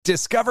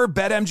Discover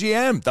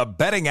BetMGM, the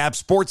betting app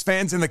sports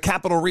fans in the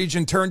capital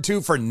region turn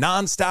to for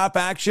nonstop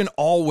action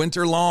all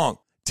winter long.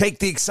 Take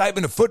the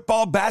excitement of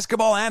football,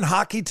 basketball, and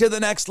hockey to the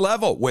next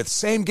level with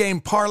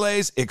same-game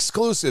parlays,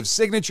 exclusive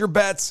signature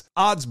bets,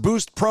 odds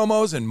boost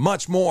promos, and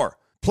much more.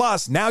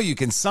 Plus, now you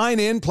can sign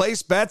in,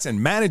 place bets,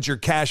 and manage your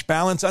cash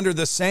balance under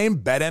the same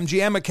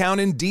BetMGM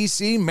account in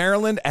D.C.,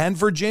 Maryland, and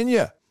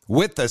Virginia.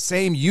 With the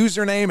same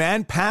username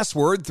and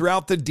password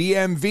throughout the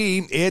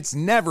DMV, it's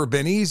never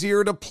been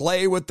easier to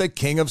play with the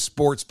king of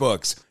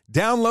sportsbooks.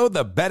 Download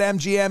the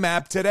BetMGM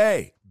app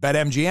today.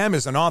 BetMGM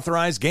is an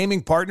authorized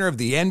gaming partner of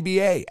the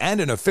NBA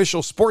and an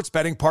official sports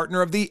betting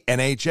partner of the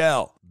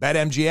NHL.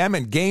 BetMGM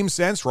and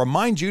GameSense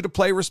remind you to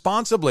play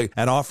responsibly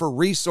and offer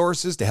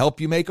resources to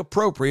help you make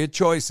appropriate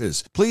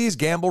choices. Please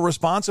gamble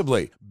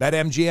responsibly.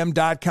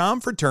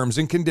 BetMGM.com for terms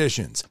and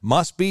conditions.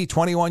 Must be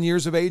 21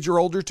 years of age or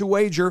older to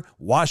wager.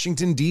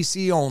 Washington,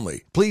 D.C.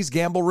 only. Please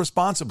gamble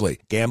responsibly.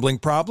 Gambling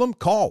problem?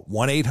 Call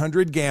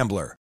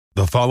 1-800-GAMBLER.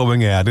 The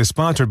following ad is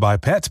sponsored by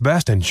Pets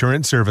Best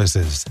Insurance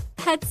Services.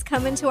 Pets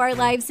come into our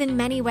lives in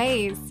many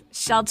ways.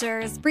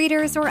 Shelters,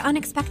 breeders, or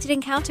unexpected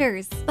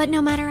encounters. But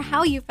no matter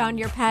how you found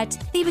your pet,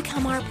 they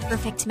become our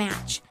perfect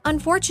match.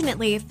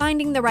 Unfortunately,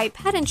 finding the right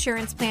pet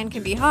insurance plan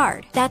can be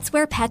hard. That's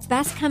where Pets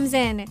Best comes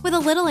in. With a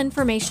little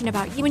information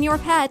about you and your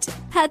pet,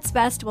 Pets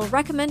Best will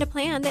recommend a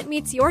plan that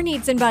meets your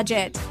needs and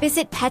budget.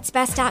 Visit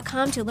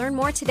PetsBest.com to learn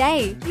more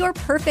today. Your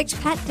perfect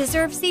pet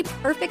deserves the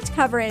perfect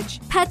coverage.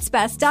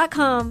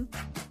 PetsBest.com.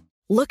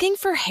 Looking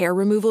for hair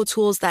removal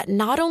tools that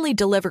not only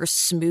deliver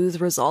smooth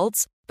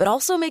results, but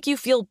also make you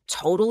feel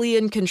totally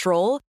in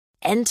control?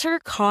 Enter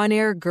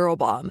Conair Girl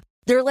Bomb.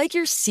 They're like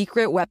your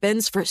secret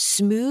weapons for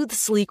smooth,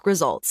 sleek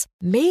results.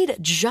 Made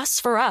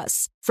just for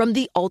us. From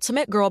the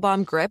ultimate Girl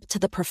Bomb grip to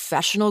the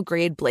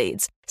professional-grade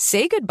blades,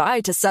 say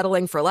goodbye to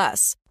settling for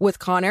less. With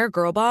Conair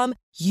Girl Bomb,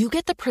 you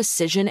get the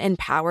precision and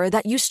power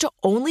that used to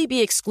only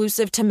be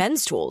exclusive to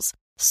men's tools.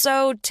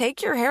 So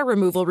take your hair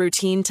removal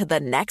routine to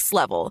the next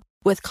level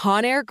with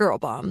Conair Girl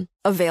Bomb.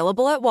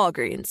 Available at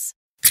Walgreens.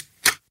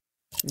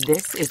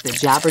 This is the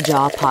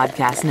Jabberjaw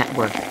Podcast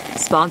Network,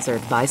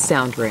 sponsored by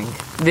Soundring.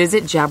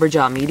 Visit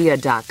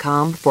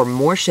jabberjawmedia.com for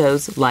more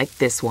shows like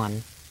this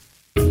one.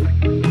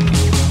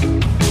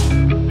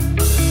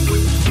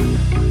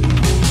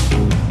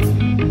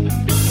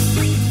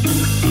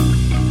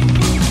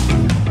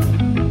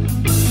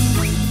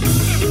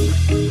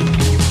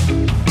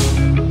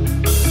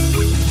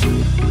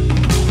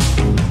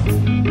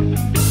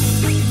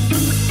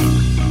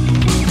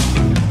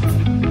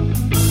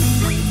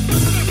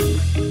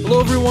 Hello,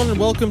 everyone, and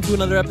welcome to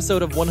another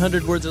episode of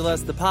 100 Words or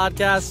Less, the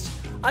podcast.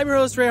 I'm your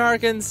host, Ray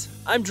Harkins.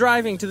 I'm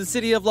driving to the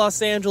city of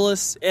Los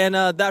Angeles, and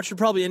that should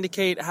probably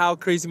indicate how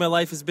crazy my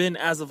life has been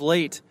as of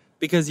late.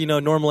 Because,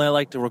 normally I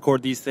like to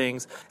record these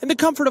things in the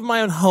comfort of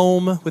my own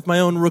home with my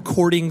own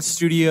recording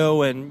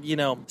studio and,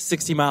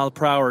 60 mile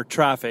per hour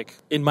traffic.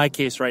 In my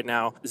case right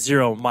now,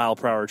 0 mile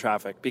per hour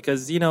traffic.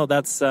 Because,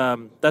 that's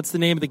the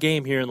name of the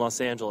game here in Los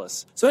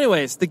Angeles. So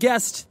anyways, the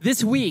guest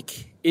this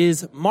week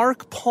is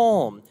Mark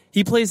Palm.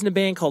 He plays in a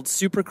band called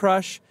Super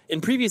Crush,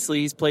 and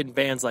previously he's played in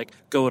bands like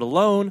Go It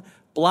Alone,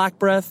 Black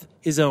Breath,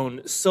 his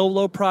own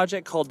solo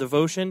project called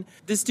Devotion.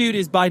 This dude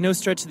is by no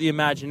stretch of the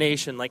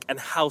imagination like a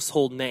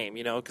household name,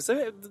 because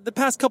the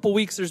past couple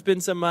weeks there's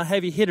been some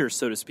heavy hitters,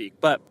 so to speak.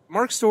 But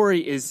Mark's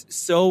story is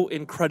so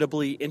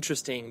incredibly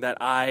interesting that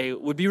I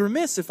would be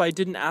remiss if I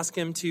didn't ask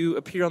him to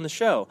appear on the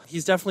show.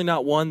 He's definitely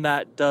not one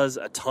that does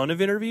a ton of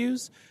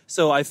interviews,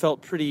 so I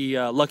felt pretty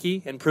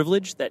lucky and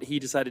privileged that he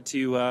decided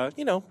to,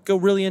 go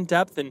really in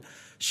depth and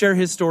share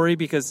his story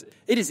because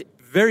it is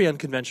very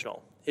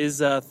unconventional. His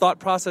thought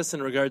process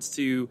in regards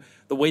to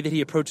the way that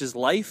he approaches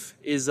life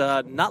is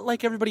not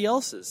like everybody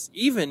else's,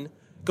 even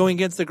going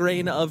against the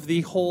grain of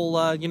the whole,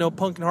 punk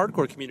and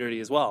hardcore community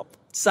as well,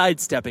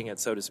 sidestepping it,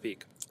 so to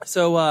speak.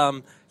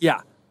 So,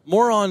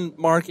 more on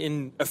Mark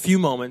in a few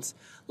moments.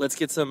 Let's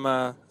get some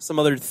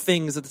other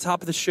things at the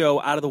top of the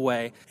show out of the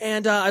way.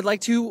 And I'd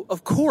like to,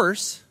 of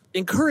course,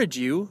 encourage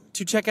you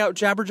to check out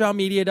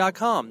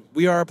jabberjawmedia.com.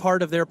 We are a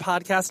part of their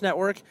podcast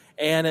network,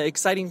 and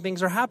exciting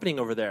things are happening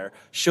over there.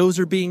 Shows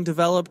are being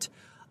developed.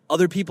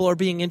 Other people are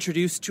being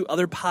introduced to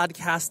other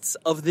podcasts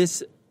of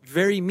this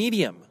very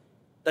medium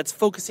that's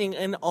focusing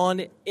in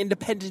on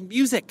independent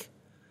music.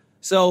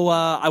 So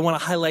I want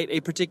to highlight a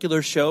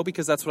particular show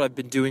because that's what I've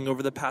been doing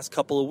over the past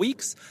couple of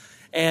weeks.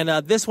 And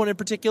this one in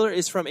particular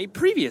is from a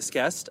previous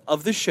guest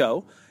of the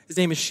show. His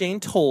name is Shane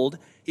Told.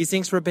 He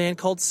sings for a band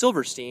called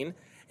Silverstein.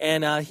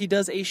 And he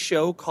does a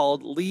show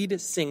called Lead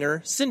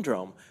Singer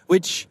Syndrome,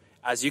 which,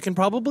 as you can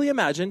probably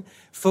imagine,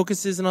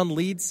 focuses on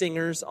lead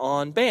singers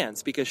on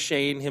bands because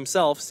Shane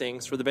himself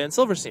sings for the band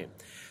Silverstein.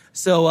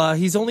 So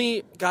he's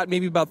only got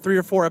maybe about 3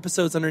 or 4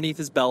 episodes underneath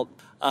his belt,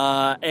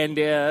 and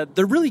they're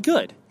really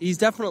good. He's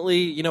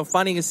definitely,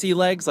 finding his sea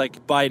legs.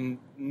 Like, by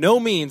no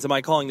means am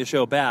I calling the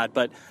show bad,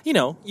 but,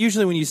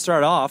 usually when you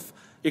start off,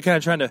 you're kind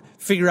of trying to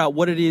figure out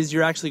what it is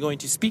you're actually going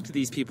to speak to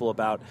these people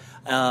about.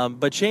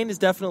 But Shane is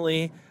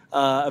definitely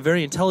A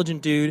very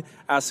intelligent dude,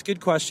 asks good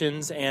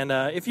questions, and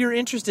if you're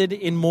interested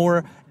in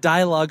more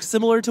dialogue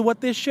similar to what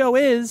this show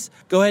is,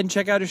 go ahead and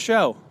check out his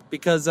show,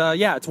 because,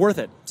 it's worth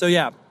it. So,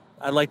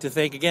 I'd like to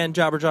thank, again,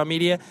 Jabberjaw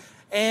Media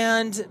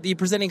and the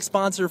presenting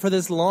sponsor for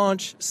this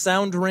launch,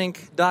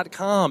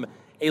 Soundrink.com,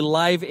 a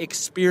live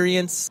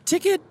experience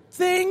ticket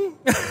thing.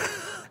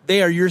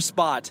 They are your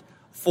spot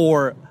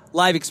for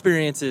live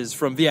experiences,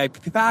 from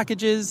VIP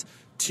packages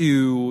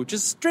to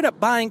just straight up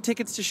buying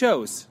tickets to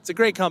shows. It's a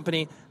great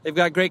company. They've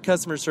got great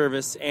customer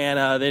service,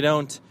 and they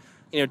don't,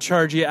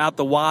 charge you out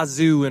the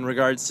wazoo in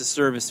regards to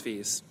service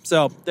fees.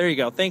 So there you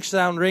go. Thanks,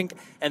 Soundrink,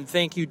 and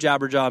thank you,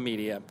 Jabberjaw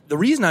Media. The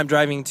reason I'm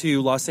driving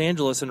to Los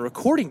Angeles and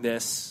recording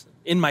this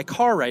in my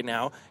car right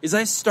now is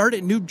I start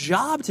a new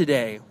job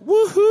today.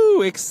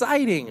 Woohoo!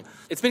 Exciting.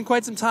 It's been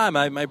quite some time.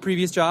 My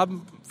previous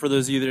job, for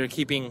those of you that are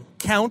keeping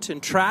count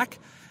and track,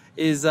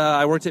 is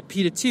I worked at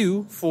PETA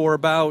 2 for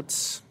about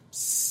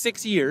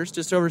 6 years,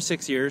 just over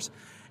 6 years.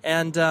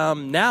 And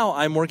now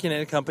I'm working at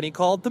a company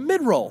called The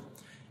Midroll.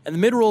 And The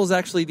Midroll is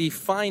actually the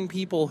fine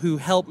people who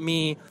help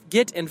me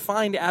get and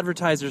find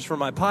advertisers for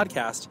my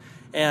podcast.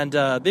 And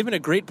they've been a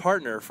great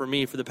partner for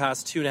me for the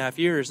past 2.5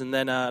 years. And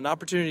then an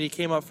opportunity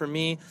came up for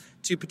me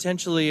to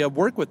potentially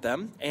work with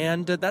them.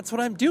 And that's what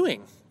I'm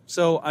doing.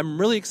 So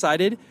I'm really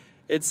excited.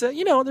 It's,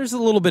 there's a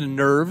little bit of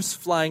nerves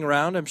flying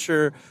around. I'm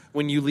sure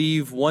when you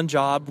leave one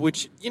job,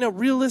 which,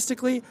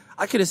 realistically,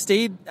 I could have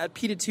stayed at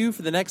PETA 2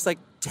 for the next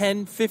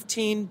 10,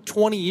 15,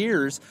 20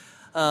 years,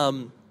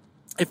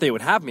 if they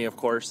would have me, of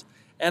course.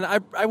 And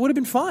I would have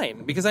been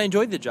fine because I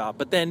enjoyed the job.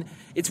 But then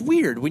it's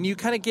weird when you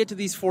kind of get to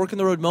these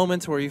fork-in-the-road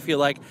moments where you feel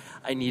like,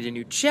 I need a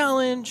new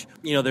challenge.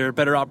 There are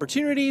better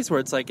opportunities where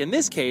it's like, in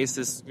this case,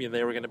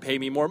 they were going to pay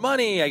me more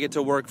money. I get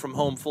to work from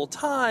home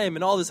full-time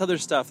and all this other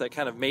stuff that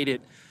kind of made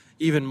it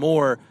even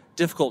more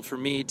difficult for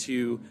me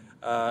to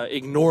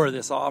ignore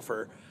this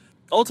offer.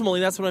 Ultimately,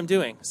 that's what I'm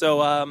doing.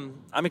 So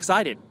I'm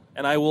excited.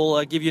 And I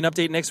will give you an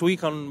update next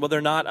week on whether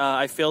or not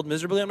I failed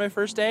miserably on my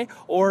first day,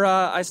 or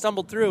I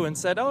stumbled through and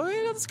said,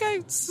 this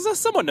guy,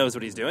 someone knows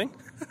what he's doing.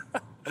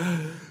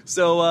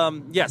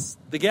 So, yes,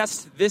 the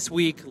guest this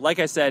week, like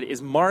I said,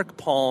 is Mark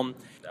Palm.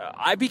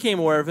 I became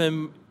aware of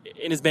him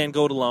in his band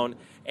Go It Alone.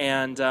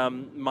 And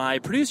my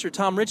producer,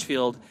 Tom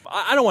Richfield,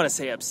 I don't want to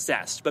say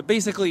obsessed, but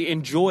basically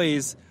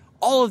enjoys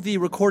all of the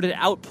recorded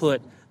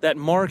output that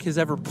Mark has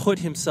ever put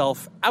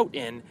himself out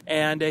in.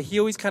 And he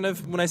always kind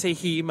of, when I say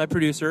he, my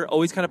producer,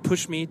 always kind of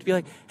pushed me to be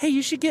like, hey,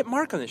 you should get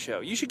Mark on the show.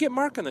 You should get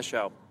Mark on the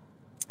show.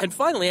 And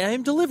finally, I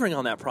am delivering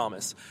on that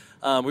promise.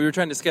 We were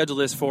trying to schedule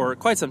this for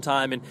quite some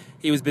time, and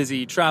he was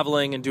busy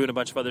traveling and doing a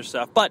bunch of other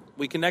stuff. But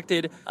we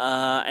connected,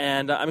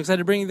 and I'm excited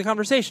to bring you the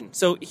conversation.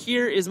 So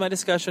here is my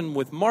discussion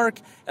with Mark,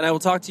 and I will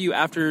talk to you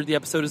after the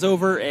episode is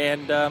over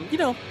and,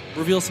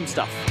 reveal some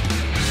stuff.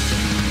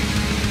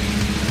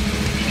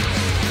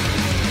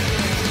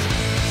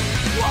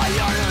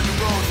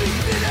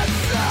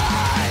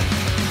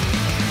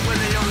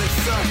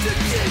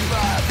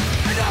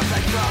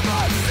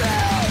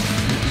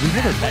 We've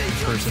never met in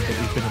person, but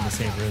we've been in the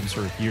same rooms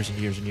for years and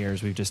years and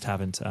years. We just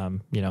haven't,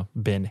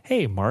 been,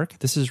 hey, Mark,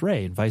 this is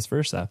Ray, and vice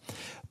versa.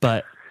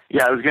 But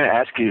yeah, I was going to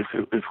ask you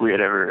if we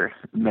had ever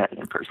met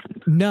in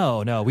person.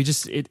 No, we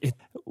just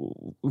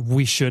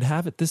we should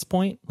have at this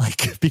point,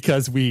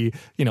 because we,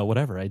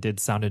 whatever. I did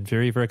Sound and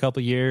Fury for a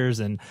couple of years,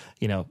 and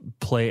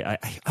play.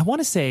 I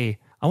want to say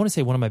one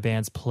of my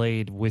bands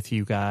played with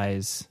you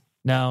guys.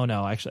 No,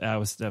 actually, I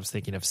was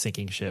thinking of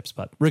Sinking Ships,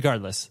 but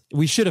regardless,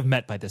 we should have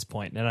met by this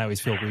point, and I always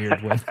feel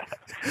weird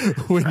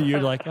when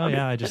you're like, oh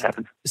yeah, I just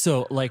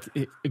so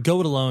Go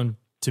It Alone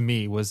to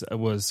me was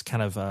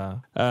kind of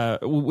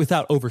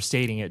without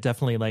overstating it,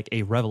 definitely like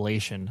a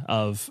revelation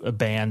of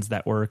bands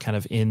that were kind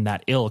of in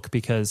that ilk,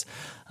 because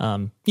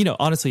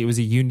honestly, it was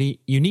a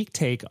unique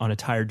take on a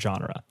tired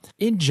genre.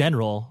 In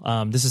general,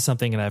 this is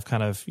something that I've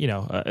kind of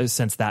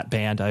since that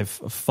band, I've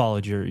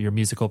followed your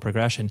musical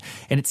progression,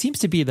 and it seems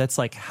to be that's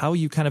like how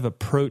you kind of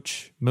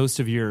approach most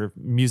of your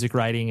music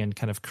writing and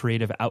kind of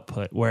creative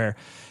output, where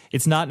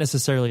it's not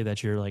necessarily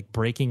that you're like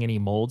breaking any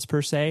molds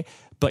per se,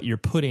 but you're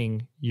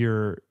putting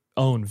your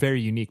own very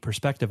unique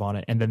perspective on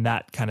it, and then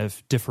that kind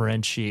of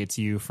differentiates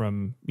you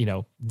from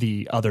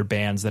the other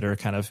bands that are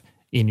kind of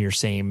in your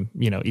same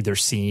either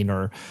scene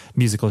or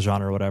musical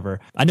genre or whatever.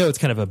 I know it's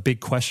kind of a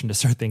big question to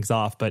start things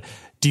off, but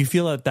do you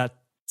feel that that's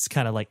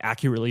kind of like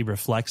accurately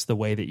reflects the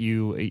way that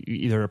you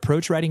either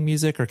approach writing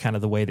music or kind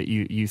of the way that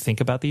you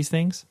think about these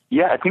things?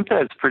 Yeah, I think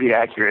that's pretty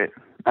accurate.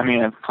 I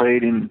mean, I've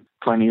played in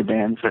plenty of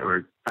bands that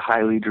were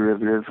highly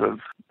derivative of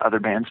other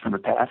bands from the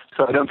past,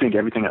 so I don't think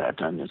everything that I've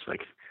done is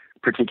like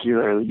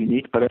particularly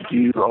unique, but I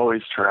do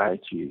always try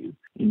to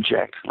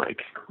inject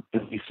like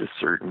at least a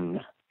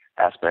certain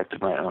aspect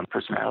of my own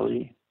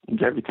personality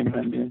into everything that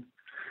I'm doing.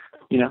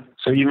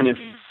 So even if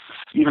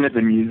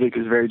the music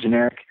is very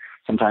generic,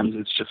 sometimes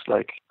it's just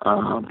like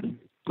a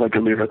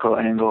lyrical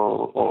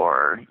angle,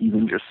 or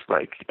even just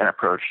like an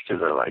approach to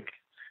the like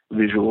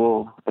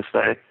visual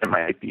aesthetic that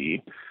might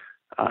be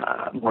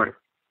more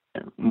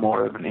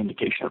of an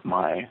indication of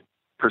my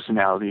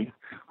personality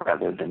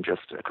rather than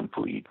just a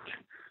complete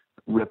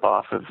rip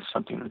off of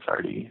something that's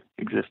already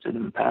existed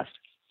in the past.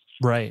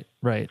 Right.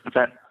 Does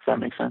that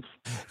make sense?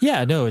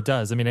 Yeah, no, it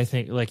does. I mean, I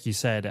think, like you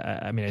said,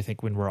 I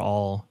think when we're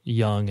all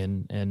young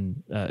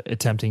and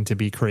attempting to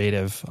be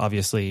creative,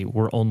 obviously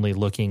we're only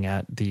looking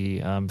at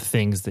the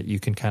things that you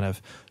can kind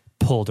of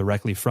pull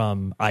directly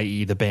from,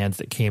 i.e. the bands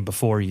that came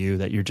before you,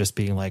 that you're just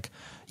being like,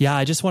 yeah,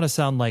 I just want to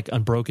sound like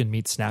Unbroken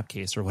meets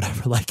Snapcase or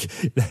whatever. Like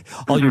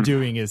all you're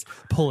doing is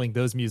pulling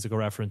those musical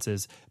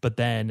references, but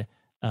then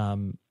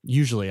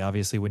usually,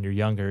 obviously, when you're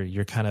younger,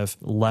 you're kind of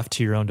left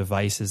to your own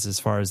devices as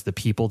far as the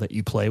people that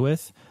you play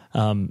with.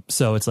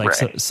 So it's like,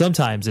 right.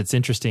 Sometimes it's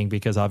interesting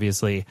because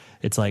obviously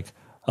it's like,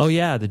 oh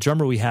yeah, the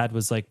drummer we had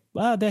was like,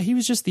 he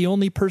was just the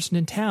only person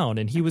in town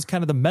and he was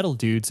kind of the metal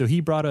dude. So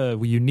he brought a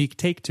unique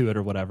take to it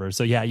or whatever.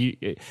 So yeah,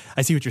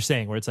 I see what you're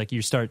saying, where it's like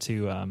you start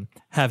to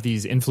have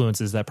these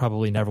influences that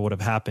probably never would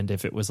have happened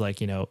if it was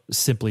like,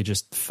 simply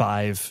just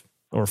 5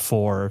 or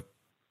 4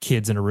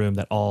 kids in a room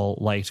that all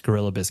liked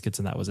Gorilla Biscuits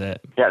and that was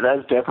it. Yeah,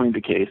 that's definitely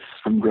the case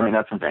from growing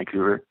up in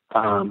Vancouver,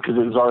 because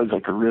it was always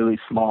like a really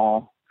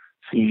small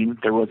scene.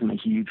 There wasn't a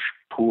huge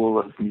pool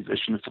of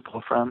musicians to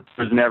pull from.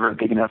 There was never a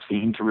big enough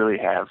scene to really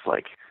have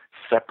like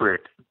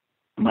separate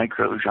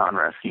micro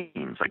genre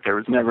scenes. Like there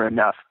was never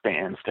enough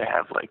bands to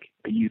have like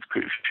a Youth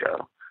Crew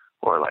show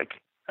or like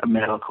a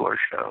metalcore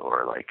show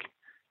or like,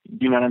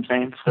 you know what I'm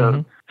saying?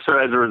 So so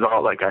as a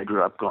result, like I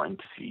grew up going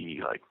to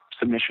see like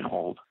Submission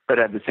Hold, but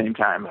at the same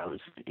time I was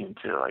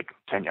into like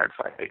 10-Yard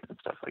Fight and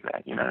stuff like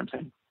that. You know what I'm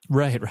saying?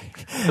 Right.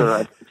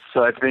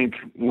 So I think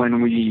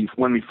when we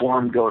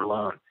formed Go It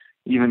Alone,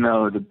 even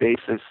though the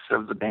basis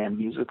of the band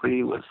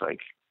musically was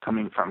like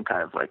coming from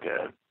kind of like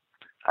a,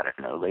 I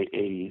don't know, late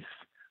 80s,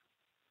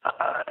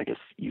 I guess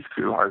Youth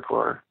Crew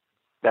hardcore,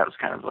 that was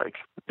kind of like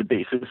the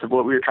basis of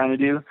what we were trying to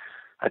do.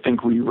 I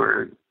think we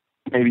were,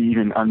 maybe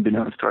even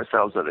unbeknownst to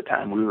ourselves at the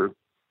time, we were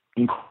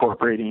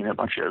incorporating a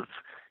bunch of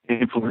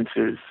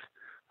influences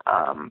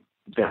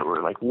that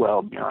were like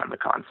well beyond the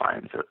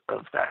confines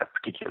of that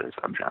particular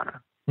subgenre.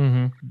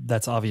 Mm-hmm.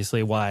 That's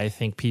obviously why I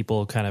think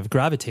people kind of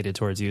gravitated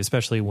towards you,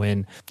 especially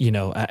when,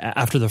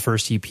 after the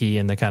first EP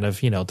and the kind of,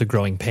 the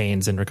growing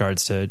pains in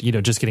regards to,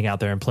 just getting out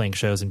there and playing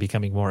shows and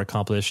becoming more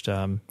accomplished.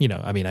 I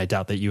mean, I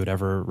doubt that you would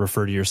ever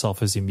refer to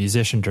yourself as a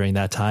musician during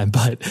that time,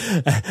 but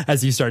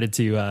as you started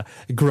to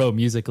grow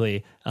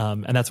musically,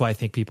 and that's why I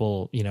think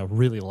people,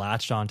 really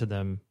latched onto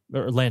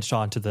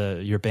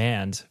your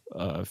band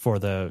for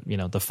the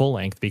the full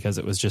length, because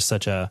it was just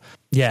such a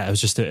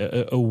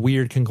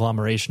weird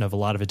conglomeration of a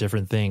lot of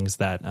different things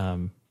that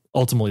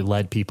ultimately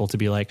led people to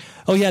be like,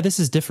 oh yeah, this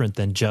is different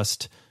than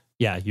just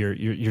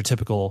your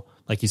typical,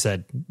 like you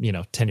said,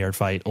 10-Yard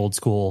Fight, old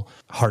school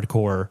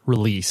hardcore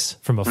release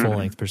from a full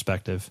length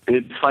perspective.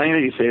 It's funny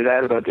that you say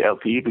that about the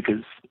LP,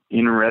 because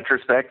in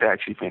retrospect, I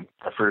actually think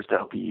the first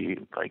LP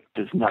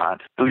does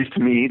not, at least to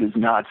me, does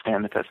not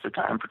stand the test of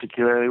time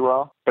particularly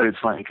well. But it's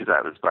funny because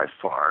that was by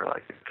far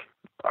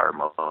our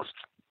most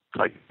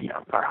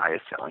our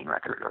highest selling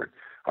record, or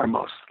our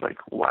most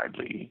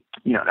widely,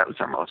 that was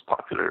our most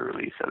popular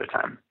release at the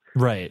time.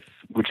 Right.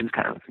 Which is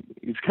kind of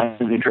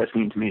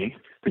interesting to me,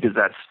 because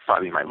that's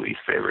probably my least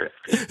favorite.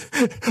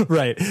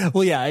 Right.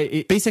 Well,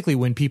 yeah, basically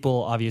when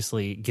people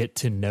obviously get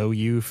to know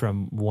you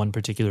from one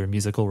particular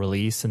musical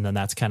release, and then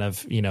that's kind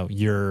of,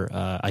 your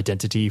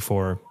identity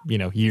for,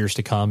 years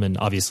to come. And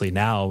obviously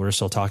now we're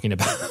still talking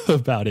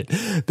about it,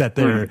 that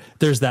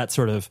there's that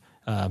sort of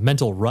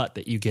mental rut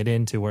that you get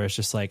into where it's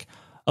just like,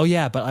 oh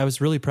yeah, but I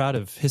was really proud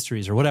of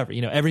Histories or whatever,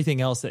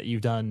 everything else that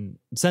you've done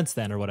since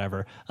then or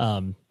whatever,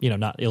 not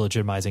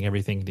illegitimizing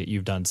everything that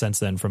you've done since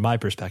then from my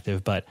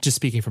perspective, but just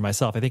speaking for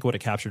myself, I think what it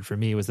captured for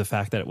me was the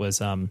fact that it was,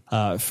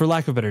 for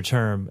lack of a better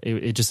term,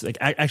 it just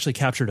actually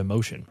captured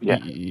emotion. Yeah.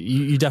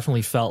 You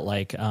definitely felt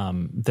like,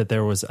 that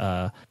there was,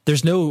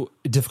 there's no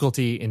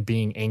difficulty in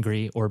being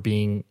angry or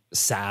being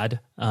sad,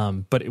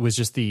 but it was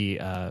just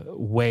the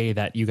way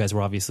that you guys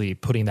were obviously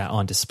putting that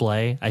on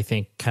display, I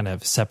think kind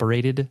of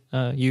separated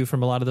you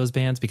from a lot of those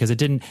bands, because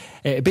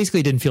it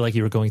basically didn't feel like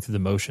you were going through the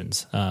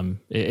motions,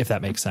 if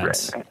that makes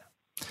sense. Right.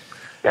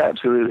 Yeah,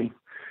 absolutely.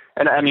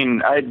 And I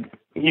mean,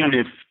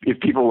 even if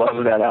people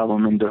love that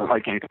album and don't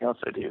like anything else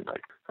I do,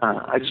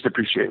 I just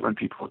appreciate when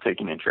people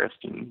take an interest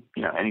in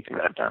anything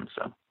that I've done.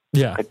 So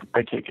yeah,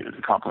 I take it as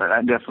a compliment.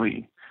 I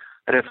definitely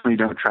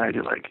don't try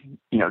to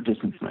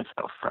distance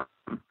myself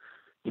from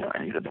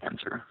any of the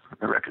bands or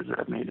records that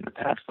I've made in the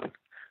past.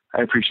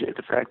 I appreciate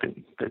the fact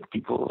that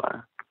people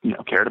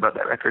cared about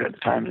that record at the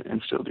time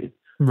and still do.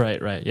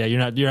 Right. Yeah,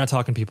 you're not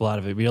talking people out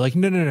of it, but you're like,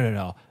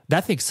 no,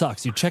 that thing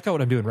sucks. You check out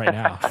what I'm doing right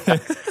now.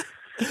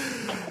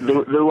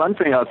 The one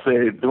thing I'll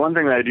say, the one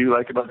thing that I do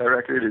like about that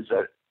record is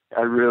that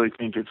I really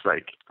think it's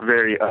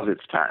very of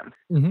its time.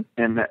 Mm-hmm.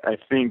 And I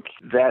think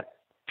that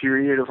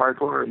period of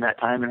hardcore and that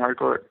time in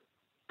hardcore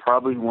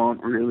probably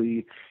won't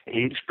really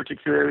age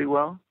particularly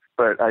well.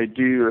 But I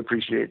do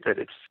appreciate that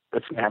it's a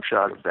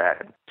snapshot of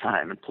that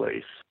time and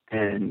place,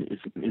 and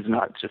is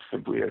not just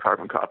simply a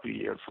carbon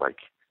copy of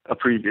a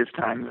previous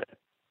time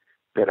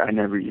that I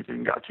never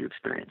even got to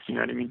experience. You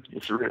know what I mean?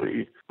 It's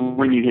really,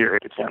 when you hear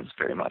it, it sounds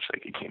very much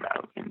like it came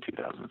out in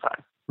 2005.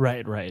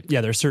 Right.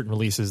 Yeah, there are certain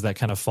releases that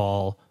kind of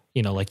fall,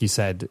 like you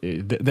said,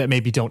 that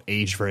maybe don't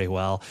age very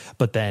well,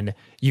 but then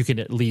you can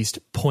at least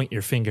point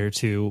your finger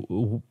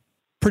to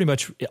pretty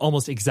much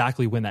almost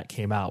exactly when that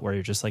came out, where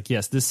you're just like,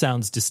 yes, this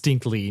sounds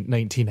distinctly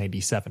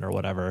 1997 or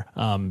whatever.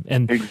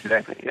 And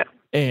exactly, yeah.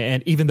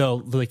 And even though,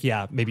 like,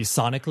 yeah, maybe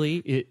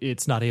sonically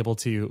it's not able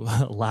to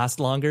last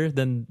longer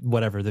than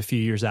whatever the few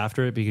years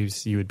after it,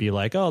 because you would be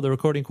like, oh, the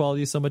recording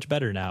quality is so much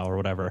better now or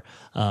whatever.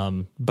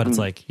 But it's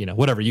like,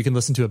 whatever. You can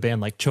listen to a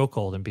band like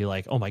Chokehold and be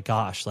like, oh my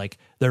gosh, like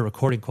their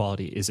recording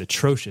quality is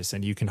atrocious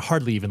and you can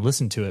hardly even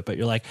listen to it. But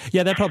you're like,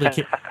 yeah, that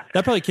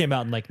probably came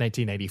out in like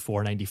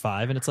 1994,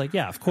 95. And it's like,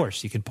 yeah, of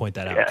course you can point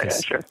that out. Yeah,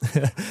 sure.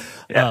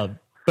 Yeah.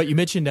 But you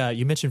mentioned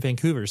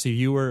Vancouver. So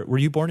were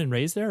you born and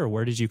raised there, or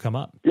where did you come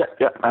up? Yeah.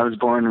 I was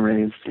born and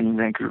raised in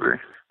Vancouver,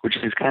 which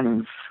is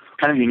kind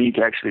of unique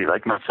actually.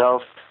 Like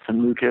myself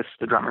and Lucas,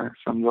 the drummer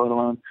from Go It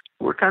Alone,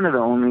 we're kind of the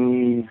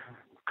only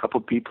couple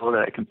people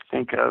that I can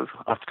think of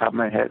off the top of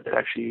my head that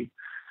actually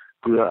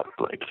grew up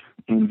like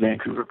in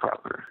Vancouver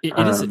proper.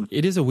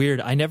 It is a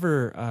weird. I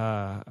never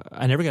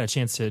got a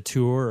chance to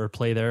tour or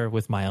play there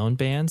with my own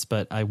bands,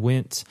 but I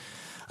went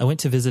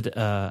to visit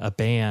a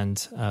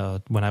band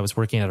when I was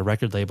working at a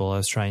record label. I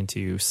was trying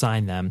to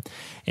sign them,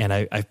 and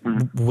I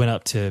went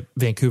up to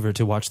Vancouver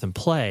to watch them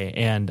play.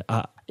 And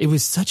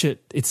it's such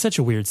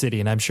a weird city,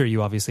 and I'm sure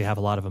you obviously have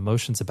a lot of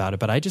emotions about it.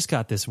 But I just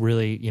got this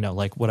really,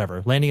 like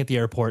whatever, landing at the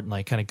airport and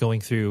like kind of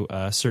going through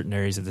certain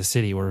areas of the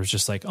city where it was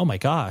just like, oh my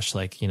gosh,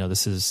 like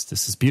this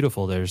is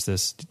beautiful. There's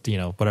this,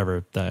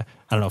 whatever, I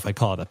don't know if I'd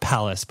call it a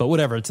palace, but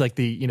whatever. It's like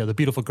the the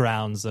beautiful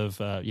grounds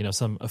of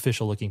some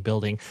official looking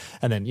building,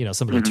 and then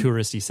some of the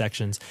touristy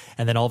sections,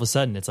 and then all of a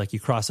sudden it's like you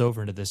cross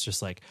over into this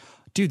just like,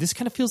 dude, this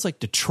kind of feels like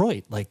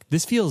Detroit. Like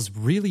this feels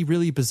really,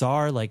 really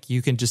bizarre. Like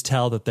you can just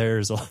tell that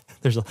there's a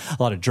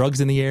lot of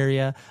drugs in the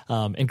area.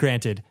 And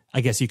granted,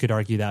 I guess you could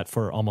argue that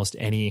for almost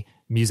any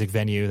music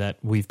venue that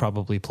we've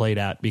probably played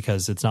at,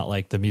 because it's not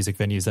like the music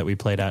venues that we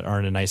played at are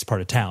in a nice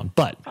part of town.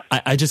 But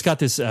I just got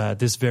this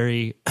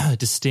very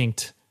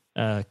distinct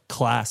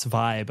class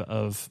vibe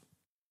of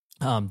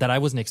that I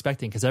wasn't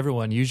expecting, because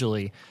everyone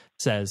usually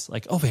says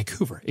like, oh,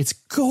 Vancouver, it's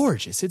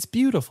gorgeous, it's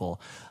beautiful.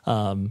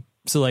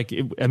 So like,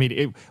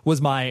 it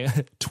was my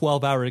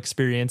 12-hour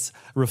experience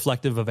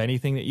reflective of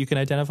anything that you can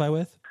identify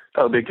with?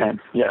 Oh, big time.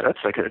 Yeah, that's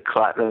like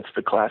that's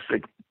the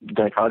classic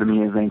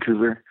dichotomy of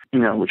Vancouver,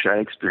 which I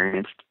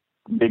experienced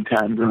big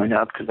time growing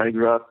up, because I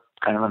grew up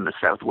kind of on the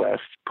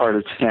southwest part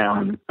of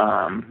town,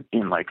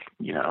 in like,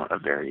 a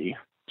very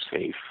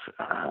safe,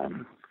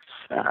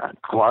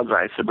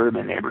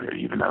 quasi-suburban neighborhood,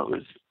 even though it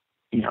was,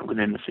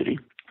 within the city.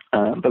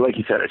 But like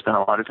you said, I spent a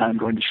lot of time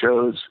going to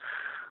shows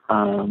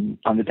on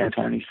the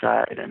downtown east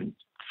side, and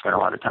spent a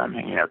lot of time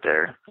hanging out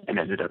there, and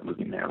ended up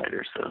moving there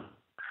later. So,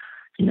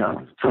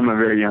 from a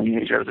very young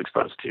age, I was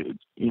exposed to,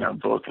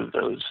 both of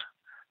those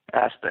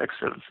aspects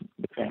of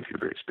the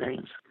Vancouver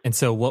experience. And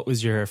so what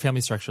was your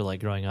family structure like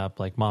growing up,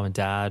 like mom and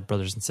dad,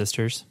 brothers and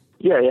sisters?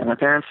 Yeah, my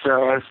parents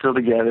are still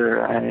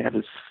together. I have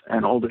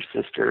an older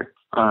sister.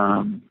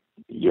 And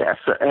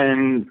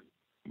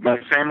my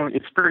family,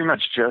 it's pretty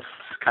much just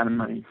kind of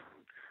my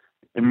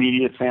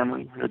immediate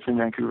family that's in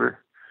Vancouver.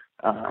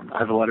 I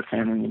have a lot of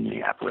family in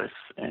Minneapolis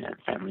and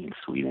family in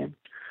Sweden.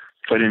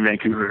 But in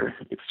Vancouver,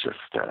 it's just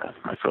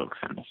my folks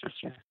and my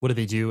sister. What did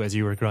they do as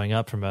you were growing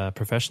up from a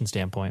profession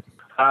standpoint?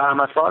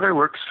 My father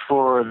works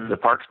for the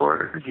Parks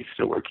Board. He's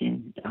still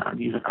working.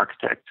 He's an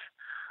architect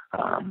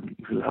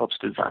who helps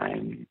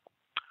design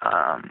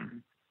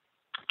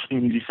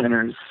community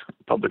centers,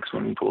 public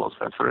swimming pools,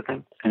 that sort of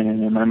thing.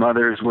 And my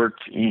mother's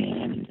worked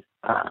in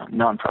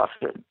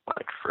nonprofit,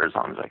 like for as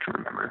long as I can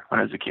remember.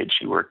 When I was a kid,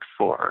 she worked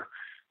for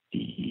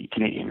the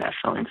Canadian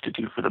National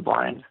Institute for the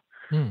Blind.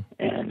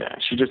 And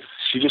she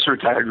just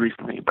retired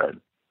recently, but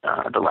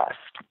the last,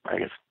 I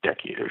guess,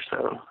 decade or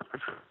so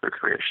of her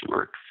career, she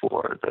worked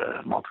for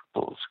the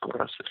Multiple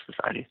Sclerosis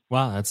Society.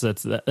 Wow,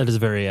 that is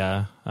very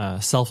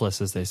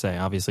selfless, as they say.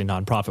 Obviously,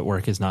 nonprofit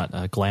work is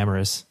not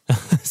glamorous,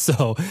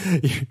 so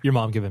your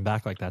mom giving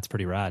back like that's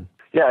pretty rad.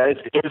 Yeah,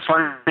 it's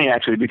funny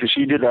actually, because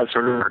she did that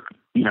sort of work,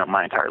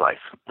 my entire life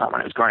when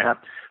I was growing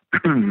up,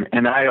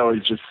 and I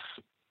always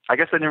I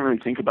guess I didn't really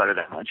think about it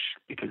that much,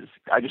 because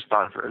I just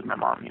thought of her as my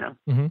mom,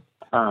 Mm-hmm.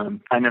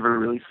 I never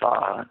really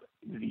saw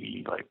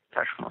the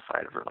professional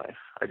side of her life.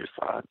 I just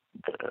saw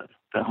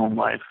the home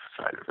life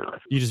side of her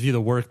life. You just view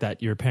the work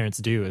that your parents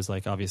do as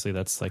obviously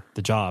that's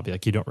the job.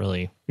 You don't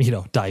really,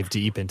 dive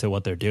deep into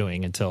what they're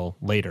doing until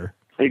later.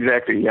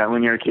 Exactly. Yeah.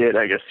 When you're a kid,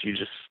 I guess you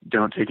just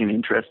don't take any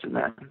interest in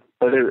that.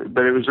 But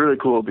it was really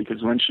cool,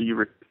 because when she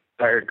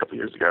retired a couple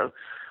years ago,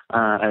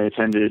 I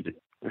attended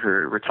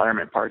her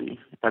retirement party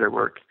at her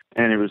work.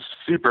 And it was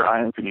super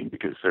eye-opening,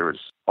 because there was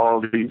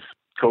all these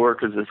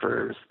coworkers of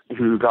hers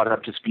who got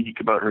up to speak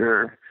about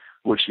her,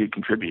 what she had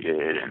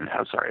contributed, and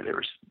how sorry they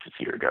were to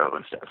see her go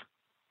and stuff.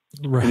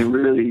 Right. And it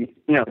really,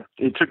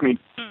 it took me,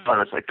 I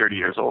was 30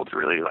 years old to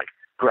really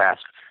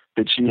grasp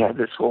that she had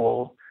this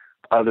whole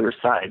other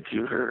side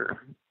to her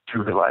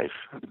life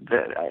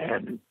that I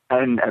hadn't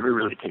ever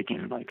really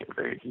taken like a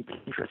very deep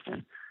interest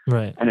in.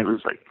 Right. And it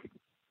was like,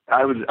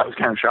 I was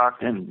kind of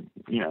shocked, and,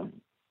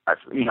 I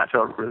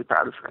felt really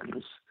proud of her.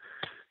 And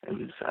it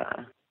was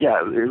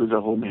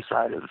a whole new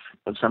side of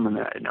someone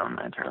that I had known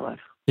my entire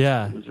life.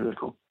 Yeah. It was really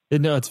cool.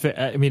 No,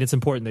 it's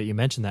important that you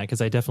mention that, because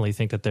I definitely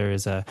think that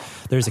there's a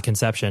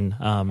conception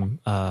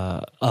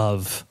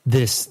of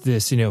this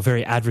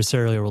very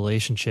adversarial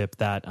relationship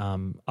that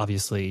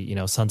obviously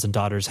sons and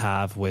daughters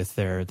have with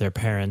their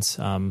parents.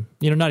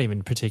 Not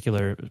even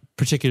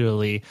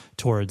particularly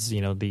towards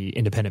the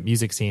independent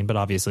music scene, but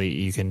obviously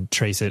you can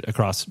trace it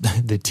across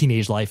the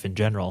teenage life in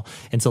general.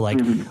 And so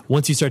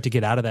once you start to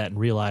get out of that and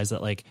realize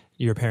that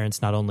your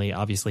parents not only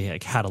obviously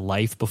had a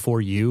life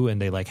before you,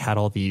 and they had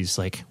all these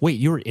wait,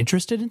 you were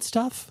interested in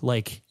stuff,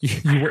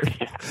 you were.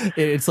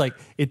 It's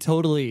it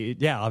totally,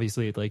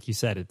 obviously, like you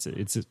said, it's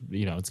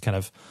it's kind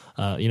of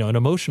an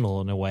emotional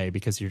in a way,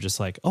 because you're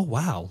just oh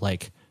wow, I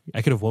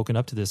could have woken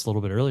up to this a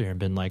little bit earlier and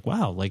been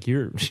wow,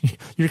 you're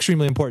you're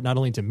extremely important, not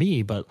only to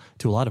me but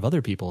to a lot of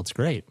other people. It's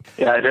great.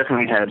 Yeah, I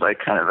definitely had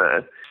kind of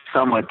a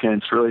somewhat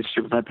tense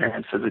relationship with my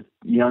parents as a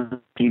young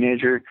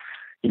teenager.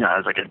 I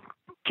was a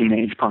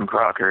teenage punk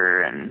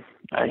rocker, and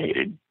I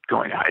hated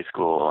going to high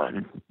school,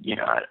 and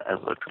I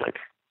looked like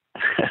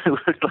I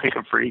looked like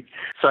a freak.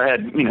 So I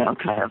had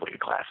kind of a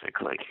classic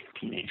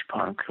teenage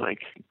punk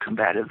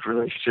combative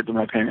relationship with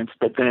my parents.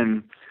 But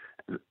then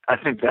I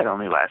think that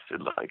only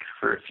lasted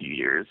for a few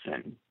years,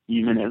 and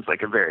even as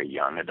a very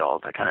young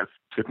adult, I kind of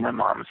took my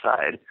mom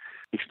aside,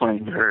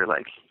 explained to her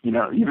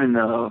even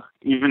though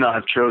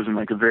I've chosen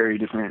a very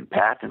different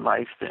path in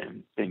life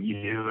than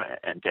you do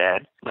and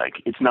Dad,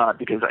 it's not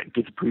because I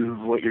disapprove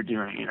of what you're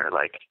doing,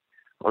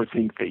 or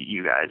think that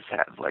you guys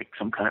have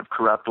some kind of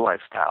corrupt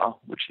lifestyle,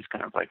 which is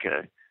kind of a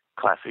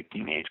classic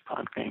teenage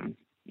punk thing,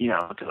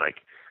 to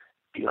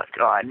be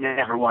oh, I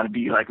never want to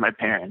be like my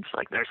parents,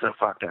 they're so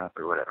fucked up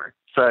or whatever.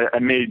 So I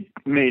made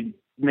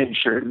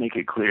sure to make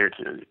it clear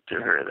to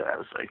her that I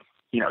was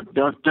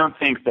don't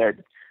think that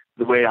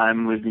the way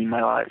I'm living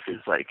my life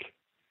is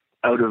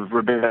out of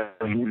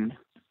rebellion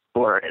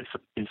or is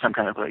some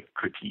kind of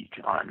critique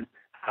on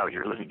how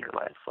you're living your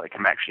life.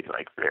 I'm actually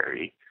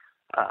very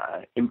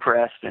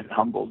impressed and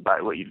humbled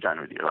by what you've done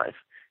with your life.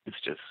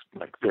 It's just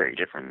very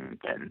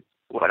different than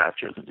what I've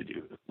chosen to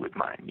do with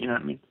mine. You know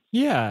what I mean?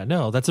 Yeah,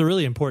 no, that's a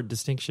really important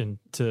distinction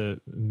to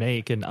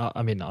make. And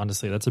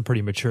honestly, that's a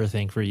pretty mature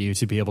thing for you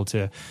to be able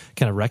to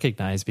kind of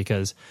recognize,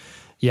 because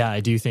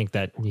I do think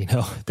that,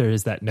 there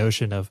is that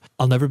notion of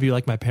I'll never be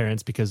like my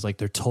parents because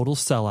they're total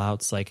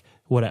sellouts.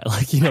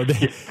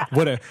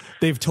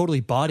 They've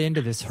totally bought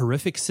into this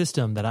horrific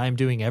system that I'm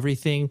doing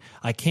everything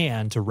I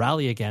can to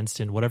rally against,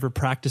 and whatever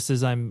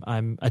practices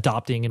I'm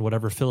adopting and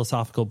whatever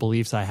philosophical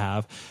beliefs I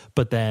have.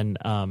 But then,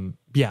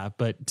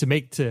 but to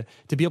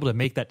be able to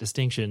make that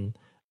distinction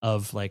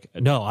of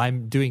no,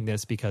 I'm doing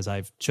this because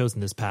I've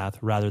chosen this path,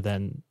 rather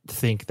than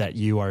think that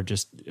you are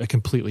just a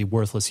completely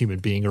worthless human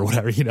being or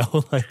whatever, Yeah.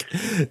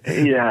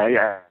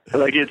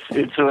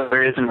 It's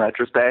hilarious in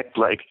retrospect.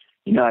 I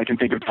can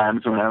think of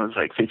times when I was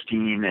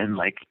 15 and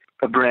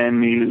a brand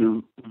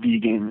new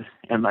vegan,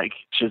 and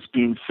just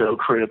being so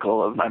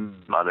critical of my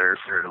mother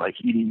for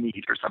eating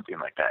meat or something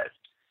like that.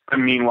 But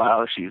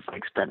meanwhile, she's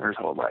spent her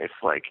whole life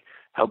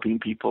helping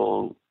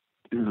people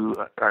who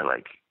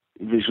are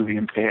visually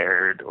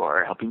impaired,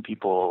 or helping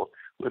people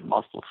with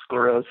multiple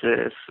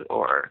sclerosis,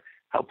 or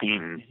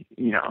helping,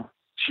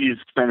 she's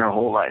spent her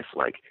whole life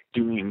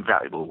doing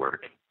valuable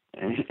work.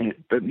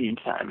 But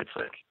meantime, it's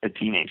a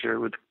teenager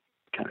with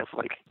kind of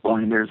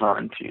blinders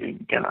on to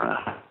get on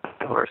a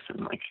horse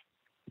and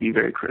be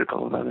very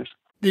critical of others.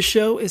 This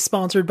show is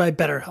sponsored by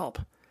BetterHelp.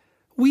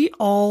 We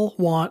all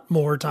want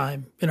more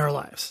time in our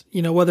lives.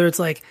 Whether it's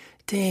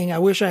dang, I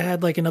wish I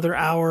had another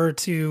hour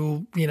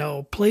to,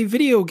 play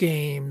video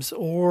games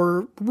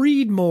or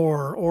read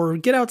more or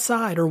get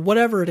outside or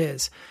whatever it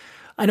is.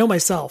 I know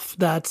myself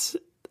that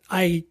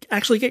I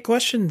actually get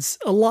questions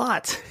a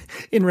lot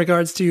in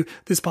regards to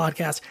this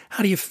podcast.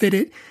 How do you fit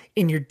it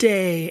in your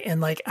day?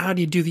 And how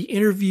do you do the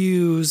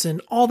interviews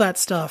and all that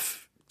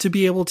stuff to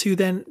be able to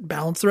then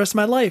balance the rest of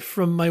my life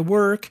from my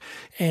work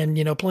and,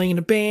 playing in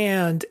a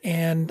band,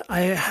 and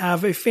I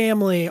have a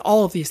family,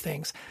 all of these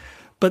things.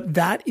 But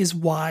that is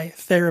why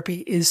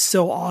therapy is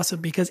so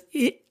awesome, because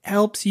it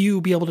helps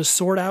you be able to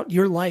sort out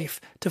your life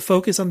to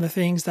focus on the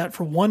things that,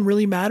 for one,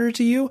 really matter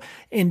to you,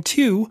 and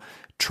two,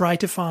 try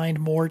to find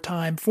more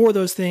time for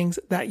those things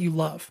that you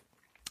love.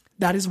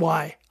 That is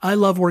why I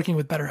love working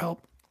with BetterHelp,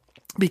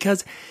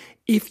 because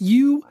if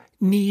you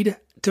need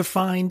to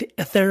find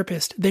a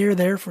therapist, they're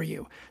there for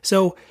you.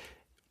 So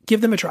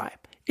give them a try.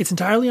 It's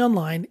entirely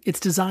online. It's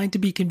designed to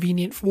be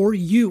convenient for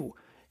you,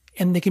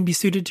 and they can be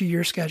suited to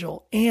your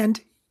schedule. And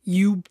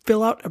you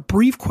fill out a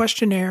brief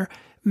questionnaire,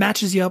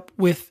 matches you up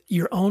with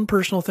your own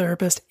personal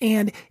therapist.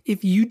 And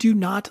if you do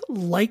not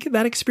like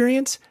that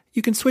experience,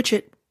 you can switch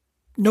it.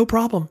 No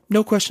problem.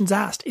 No questions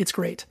asked. It's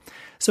great.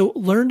 So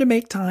learn to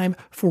make time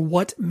for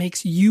what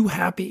makes you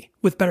happy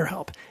with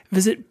BetterHelp.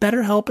 Visit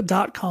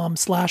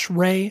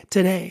betterhelp.com/Ray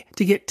today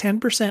to get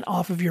 10%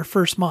 off of your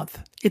first month.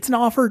 It's an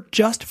offer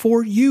just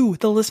for you,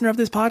 the listener of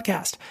this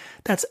podcast.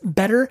 That's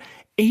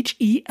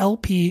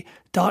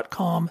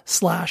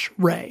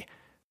betterhelp.com/Ray.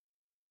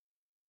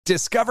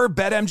 Discover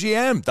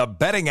BetMGM, the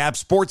betting app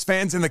sports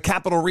fans in the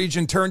capital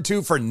region turn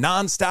to for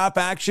nonstop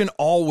action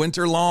all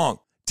winter long.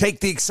 Take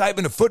the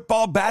excitement of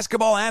football,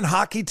 basketball, and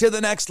hockey to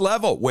the next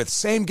level with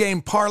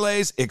same-game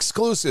parlays,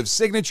 exclusive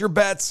signature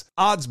bets,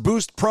 odds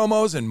boost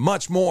promos, and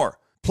much more.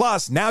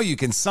 Plus, now you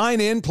can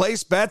sign in,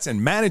 place bets,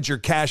 and manage your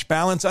cash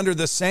balance under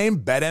the same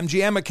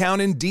BetMGM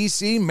account in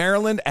D.C.,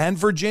 Maryland, and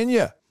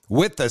Virginia.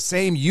 With the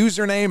same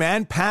username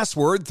and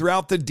password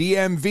throughout the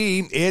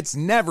DMV, it's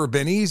never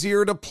been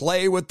easier to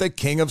play with the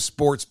king of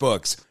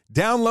sportsbooks.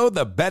 Download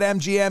the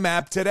BetMGM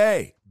app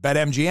today.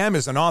 BetMGM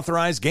is an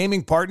authorized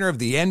gaming partner of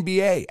the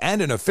NBA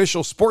and an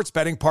official sports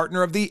betting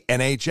partner of the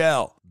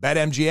NHL.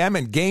 BetMGM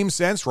and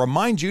GameSense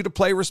remind you to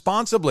play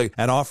responsibly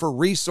and offer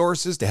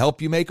resources to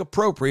help you make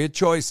appropriate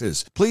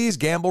choices. Please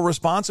gamble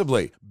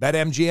responsibly.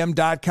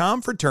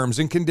 BetMGM.com for terms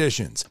and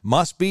conditions.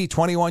 Must be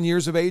 21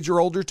 years of age or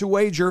older to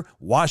wager.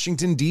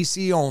 Washington,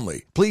 D.C.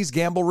 only. Please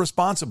gamble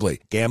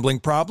responsibly. Gambling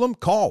problem?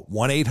 Call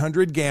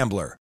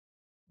 1-800-GAMBLER.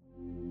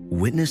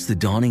 Witness the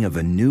dawning of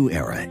a new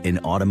era in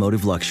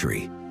automotive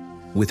luxury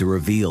with a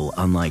reveal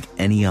unlike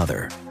any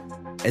other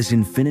as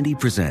Infiniti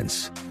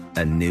presents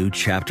a new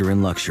chapter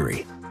in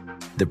luxury.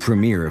 The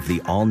premiere of the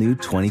all-new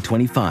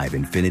 2025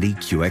 Infiniti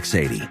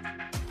QX80.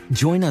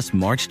 Join us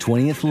March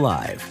 20th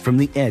live from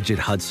the Edge at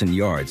Hudson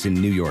Yards in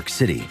New York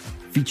City,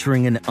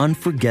 featuring an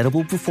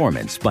unforgettable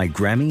performance by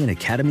Grammy and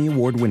Academy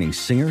Award-winning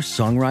singer,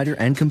 songwriter,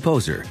 and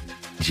composer,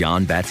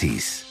 Jon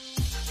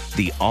Batiste.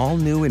 The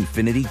all-new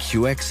Infiniti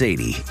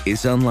QX80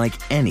 is unlike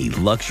any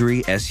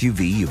luxury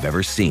SUV you've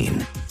ever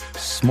seen.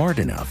 Smart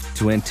enough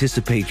to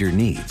anticipate your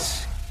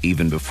needs,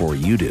 even before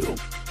you do.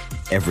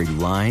 Every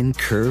line,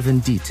 curve,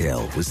 and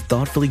detail was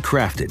thoughtfully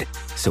crafted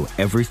so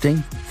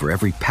everything for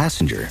every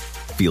passenger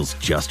feels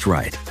just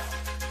right.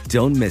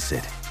 Don't miss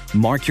it.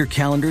 Mark your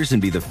calendars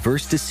and be the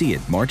first to see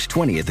it March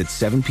 20th at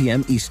 7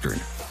 p.m.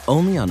 Eastern,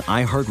 only on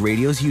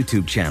iHeartRadio's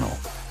YouTube channel.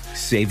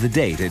 Save the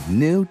date at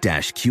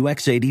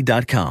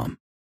new-QX80.com.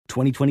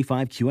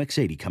 2025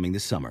 QX80 coming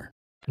this summer.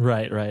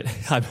 Right.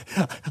 I'm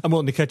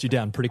willing to cut you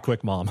down pretty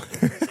quick, Mom.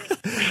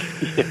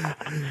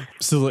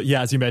 So,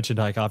 yeah, as you mentioned,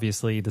 like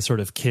obviously the sort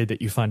of kid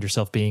that you find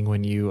yourself being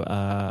when you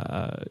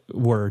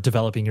were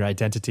developing your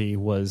identity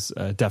was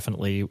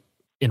definitely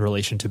in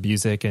relation to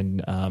music.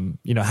 And,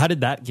 how did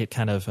that get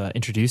kind of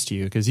introduced to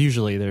you? Because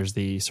usually there's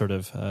the sort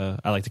of,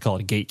 I like to call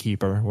it a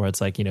gatekeeper, where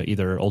it's like,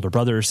 either older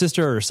brother or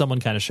sister or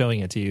someone kind of showing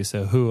it to you.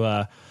 So who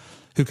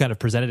kind of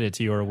presented it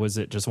to you, or was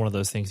it just one of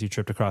those things you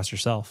tripped across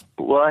yourself?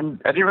 Well, I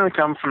didn't really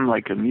come from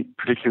like a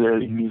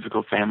particularly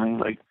musical family.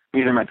 Like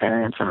neither my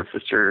parents or my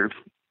sister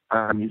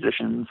are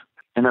musicians,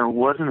 and there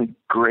wasn't a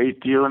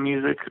great deal of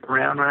music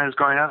around when I was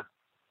growing up.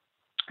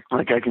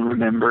 Like I can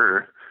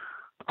remember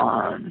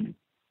on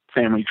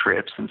family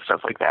trips and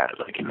stuff like that,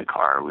 like in the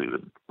car, we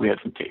had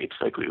some tapes,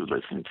 like we would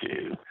listen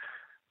to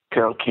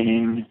Carole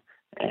King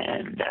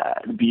and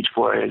the Beach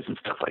Boys and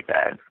stuff like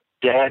that.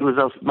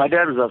 My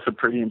dad was also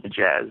pretty into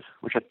jazz,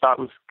 which I thought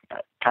was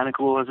kind of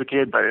cool as a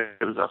kid, but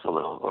it was also a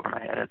little over my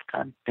head at the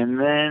time. And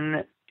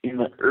then in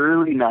the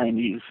early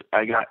 90s,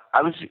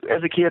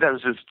 as a kid, I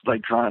was just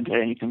like drawn to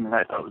anything that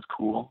I thought was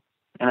cool.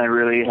 And I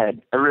really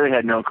had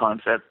no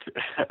concept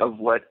of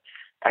what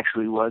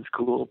actually was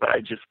cool, but I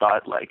just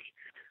thought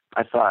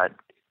I thought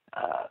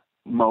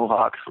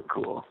mohawks were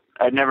cool.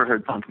 I'd never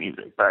heard punk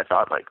music, but I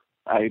thought like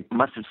I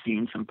must have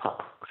seen some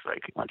punks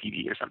like on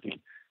TV or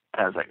something.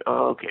 And I was like,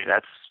 oh, okay,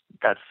 that's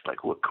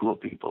like what cool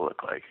people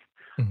look like.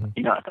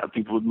 Mm-hmm. I thought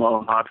people with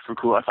mohawks were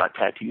cool. I thought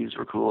tattoos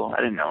were cool.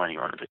 I didn't know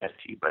anyone with a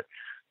tattoo, but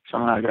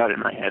somehow I got it in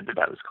my head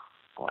that was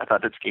cool. I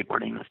thought that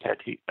skateboarding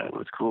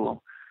was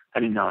cool. I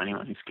didn't know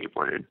anyone who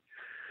skateboarded.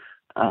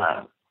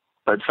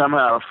 But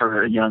somehow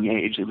for a young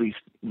age, at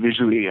least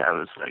visually, I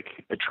was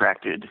like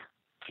attracted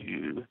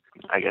to,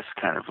 I guess,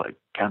 kind of like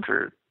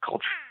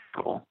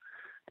countercultural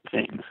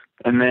things.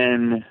 And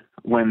then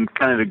when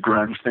kind of the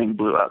grunge thing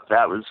blew up,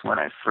 that was when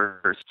I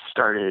first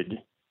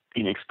started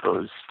being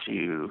exposed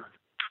to,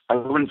 I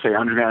wouldn't say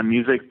underground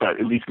music, but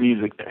at least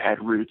music that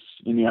had roots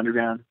in the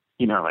underground.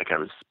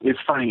 It's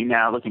funny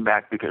now looking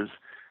back because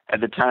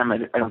at the time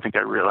I don't think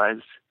I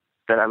realized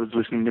that I was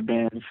listening to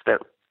bands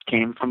that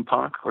came from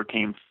punk or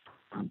came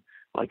from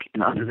like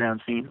an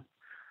underground scene.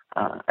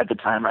 At the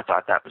time I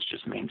thought that was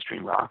just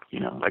mainstream rock,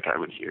 like I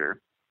would hear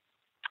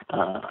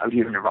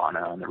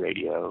Nirvana on the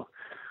radio.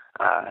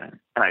 And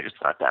I just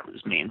thought that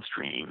was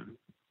mainstream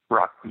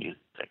rock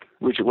music,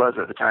 which it was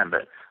at the time,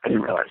 but I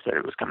didn't realize that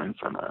it was coming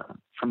from a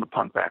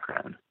punk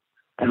background.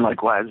 And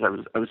likewise, I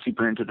was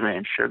super into the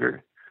band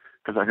Sugar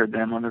because I heard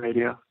them on the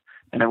radio.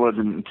 And it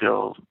wasn't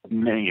until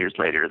many years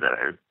later that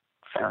I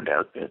found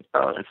out that,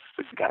 it's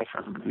this guy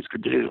from Husker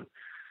Du. And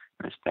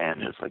this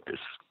band has like this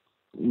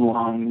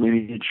long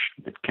lineage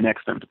that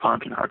connects them to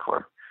punk and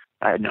hardcore.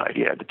 I had no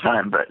idea at the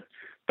time, but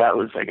that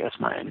was, I guess,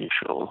 my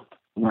initial,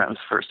 when I was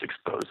first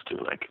exposed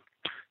to, like,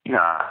 you know,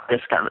 I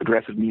guess kind of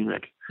aggressive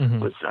music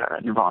was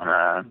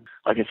Nirvana,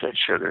 like I said,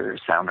 Sugar,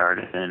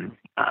 Soundgarden,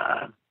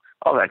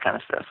 all that kind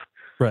of stuff.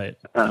 Right.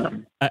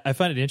 I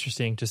find it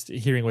interesting just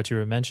hearing what you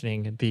were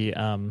mentioning.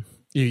 The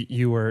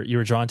you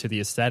were drawn to the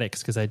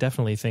aesthetics, because I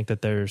definitely think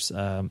that there's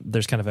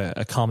kind of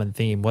a common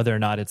theme, whether or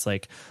not it's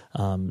like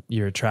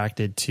you're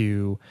attracted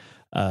to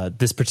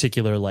this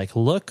particular like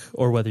look,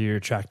 or whether you're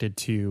attracted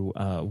to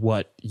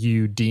what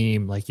you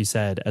deem, like you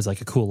said, as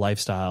like a cool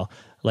lifestyle.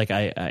 Like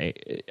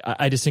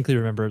I distinctly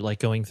remember like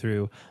going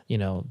through, you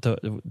know,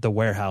 the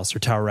warehouse or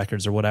Tower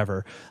Records or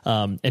whatever,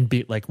 and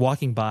be like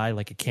walking by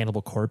like a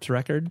Cannibal Corpse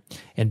record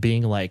and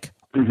being like,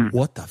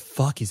 what the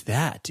fuck is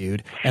that,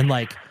 dude? And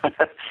like,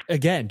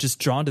 again, just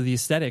drawn to the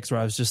aesthetics, where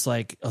I was just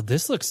like, oh,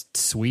 this looks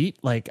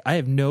sweet. Like, I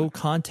have no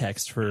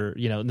context for,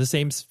 you know, in the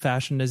same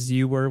fashion as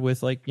you were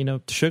with like, you know,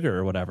 Sugar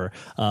or whatever.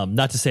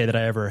 Not to say that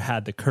I ever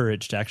had the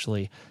courage to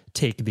actually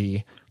take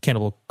the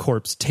Cannibal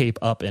Corpse tape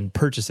up and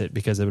purchase it,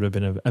 because it would have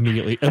been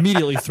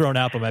immediately thrown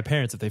out by my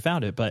parents if they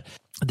found it. But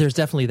there's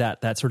definitely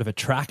that sort of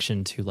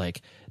attraction to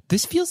like,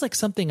 this feels like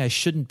something I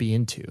shouldn't be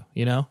into,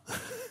 you know?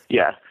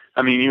 Yeah.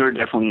 I mean, you were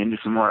definitely into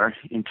some more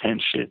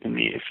intense shit than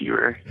me if you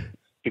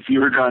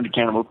were drawn to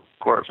Cannibal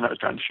Corpse and I was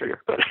drawn to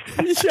Sugar. But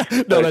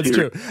yeah, no, that's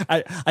true.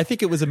 I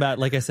think it was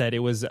like I said, it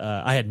was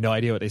I had no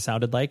idea what they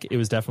sounded like. It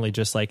was definitely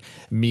just like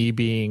me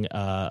being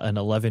an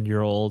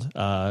 11-year-old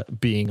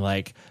being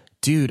like,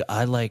 dude,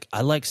 I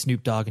like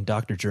Snoop Dogg and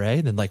Dr. Dre,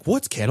 and then like,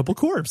 what's Cannibal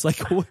Corpse? Like,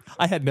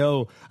 I had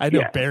no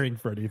bearing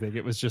for anything.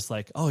 It was just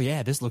like, oh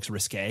yeah, this looks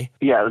risque.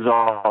 Yeah, it was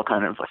all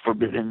kind of like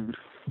forbidden.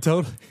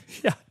 Totally.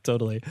 Yeah,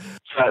 totally.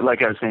 So,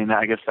 like I was saying,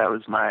 I guess that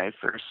was my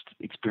first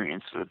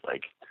experience with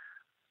like,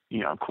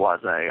 you know,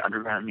 quasi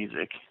underground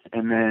music.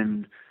 And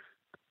then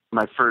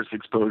my first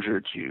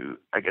exposure to,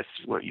 I guess,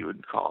 what you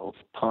would call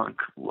punk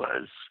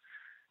was,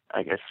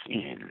 I guess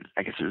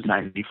it was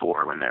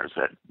 94, when there was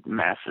that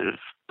massive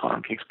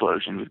punk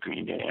explosion with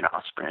Green Day and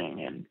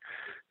Offspring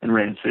and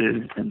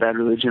Rancid and Bad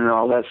Religion and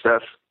all that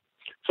stuff.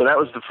 So that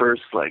was the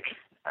first, like,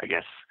 I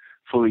guess,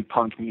 fully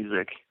punk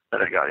music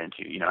that I got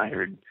into. You know, I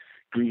heard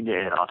Green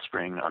Day and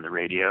Offspring on the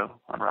radio,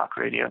 on rock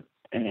radio.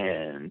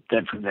 And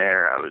then from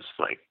there, I was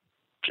like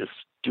just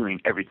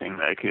doing everything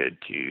that I could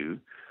to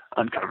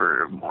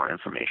uncover more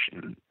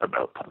information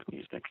about punk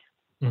music.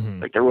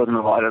 Like there wasn't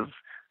a lot of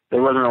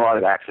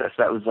access.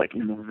 That was like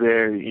in the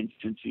very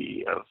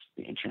infancy of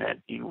the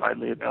internet being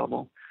widely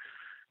available.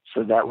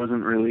 So that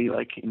wasn't really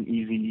like an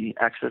easy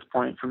access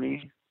point for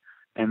me.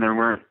 And there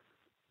weren't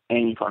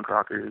any punk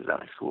rockers at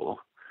my school.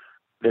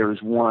 There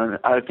was one,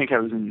 I think I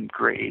was in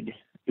grade.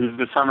 It was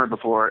the summer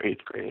before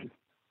 8th grade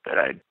that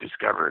I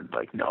discovered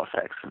like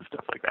NoFX and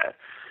stuff like that.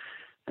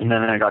 And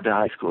then I got to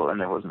high school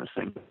and there wasn't a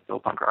single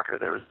punk rocker.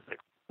 There was like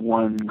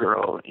one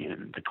girl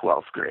in the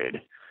 12th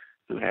grade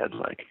who had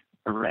like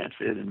a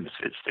Rancid and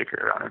Misfits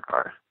sticker on her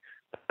car.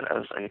 But I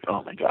was like,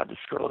 oh my God, this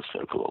girl is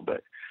so cool.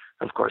 But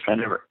of course I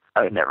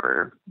had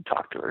never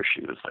talked to her.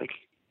 She was like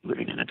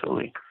living in a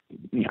totally,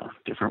 you know,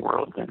 different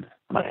world than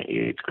my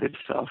 8th grade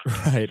self.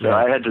 Right. So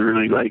I had to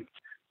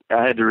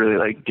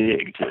really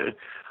dig to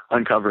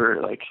uncover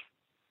like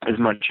as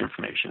much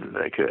information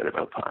that I could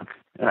about punk.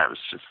 And I was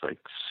just like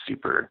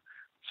super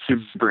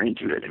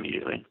into it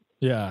immediately.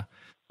 Yeah.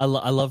 I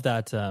love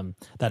that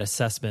that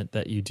assessment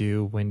that you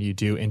do when you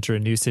do enter a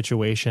new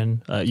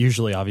situation.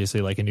 Usually, obviously,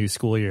 like a new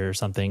school year or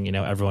something. You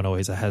know, everyone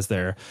always has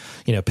their,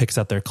 you know, picks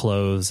up their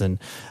clothes and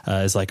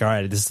is like, all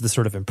right, this is the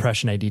sort of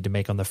impression I need to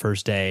make on the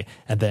first day.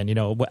 And then, you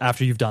know,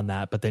 after you've done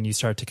that, but then you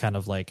start to kind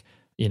of like,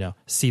 you know,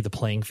 see the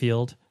playing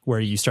field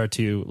where you start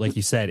to, like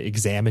you said,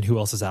 examine who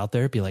else is out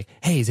there. Be like,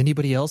 hey, is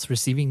anybody else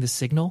receiving this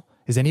signal?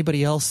 Is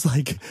anybody else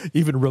like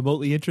even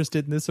remotely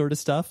interested in this sort of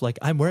stuff? Like,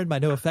 I'm wearing my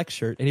NoFX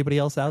shirt. Anybody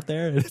else out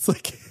there? And it's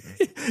like,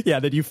 yeah,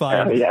 then you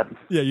find,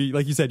 you,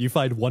 like you said, you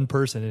find one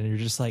person and you're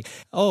just like,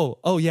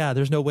 oh yeah,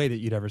 there's no way that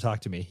you'd ever talk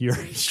to me. You're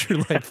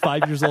like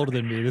 5 years older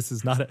than me. This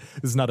is not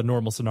a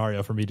normal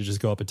scenario for me to just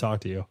go up and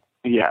talk to you.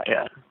 Yeah.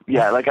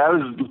 Like I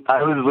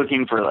was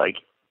looking for like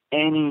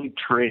any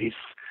trace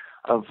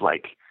of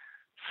like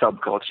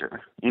subculture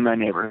in my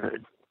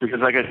neighborhood, because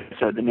like I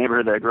said, the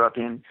neighborhood that I grew up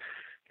in,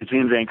 it's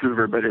in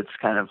Vancouver, but it's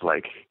kind of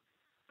like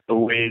a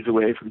ways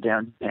away from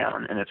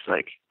downtown, and it's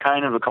like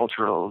kind of a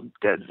cultural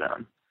dead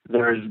zone.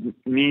 There was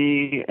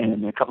me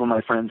and a couple of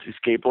my friends who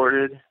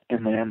skateboarded,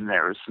 and then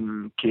there was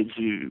some kids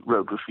who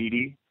wrote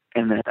graffiti,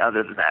 and then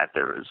other than that,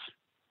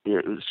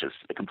 it was just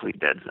a complete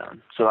dead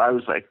zone. So I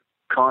was like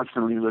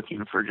constantly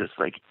looking for just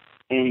like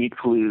any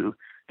clue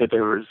that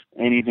there was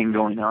anything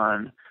going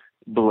on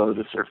below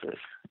the surface.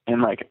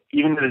 And like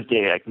even to this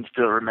day, I can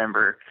still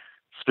remember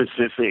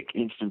specific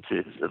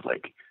instances of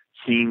like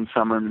seeing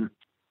someone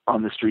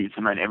on the streets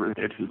in my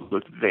neighborhood who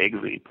looked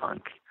vaguely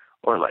punk,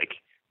 or like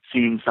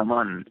seeing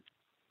someone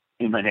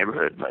in my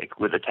neighborhood like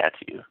with a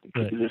tattoo.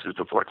 Right. This was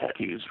before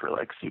tattoos were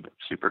like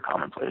super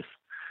commonplace,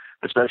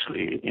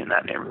 especially in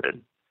that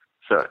neighborhood.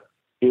 So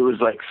it was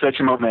like such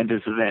a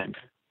momentous event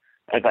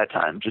at that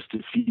time just to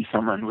see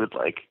someone with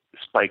like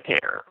spiked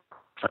hair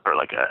or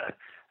like a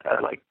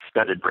like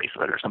studded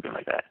bracelet or something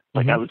like that.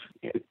 Like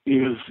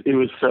it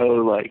was so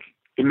like,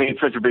 it made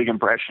such a big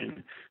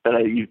impression that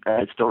I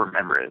still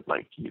remember it,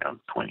 like,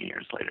 20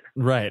 years later.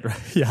 Right.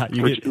 Yeah.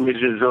 Which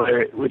is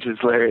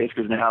hilarious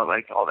because now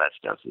like all that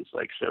stuff is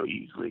like so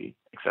easily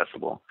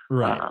accessible.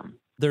 Right.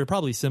 There are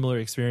probably similar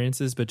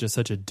experiences, but just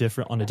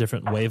on a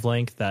different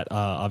wavelength that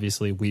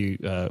obviously we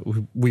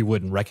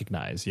wouldn't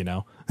recognize,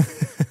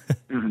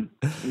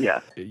 Mm-hmm. Yeah.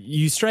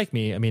 You strike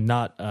me, I mean,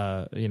 not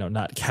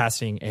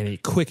casting any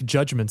quick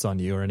judgments on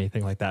you or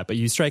anything like that, but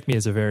you strike me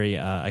as a very,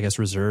 I guess,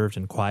 reserved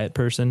and quiet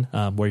person,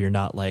 where you're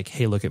not like,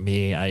 hey, look at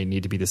me, I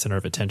need to be the center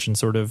of attention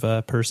sort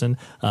of person.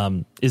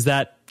 Is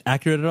that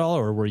accurate at all?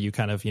 Or were you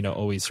kind of,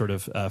 always sort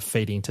of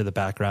fading to the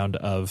background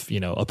of,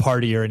 a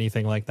party or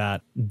anything like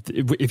that,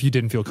 if you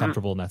didn't feel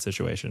comfortable in that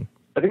situation?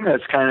 I think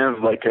that's kind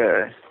of like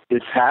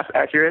it's half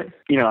accurate.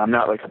 I'm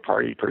not like a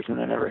party person.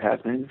 I never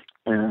have been.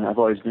 And I've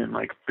always been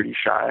like pretty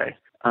shy.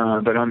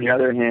 But on the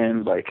other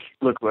hand, like,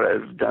 look what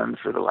I've done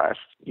for the last,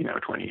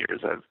 20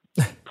 years. I've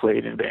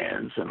played in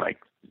bands and like,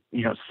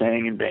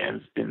 sang in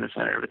bands, been the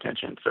center of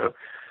attention. So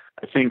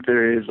I think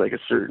there is like a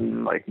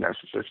certain like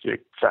narcissistic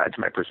side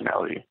to my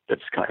personality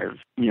that's kind of,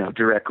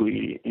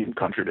 directly in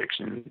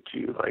contradiction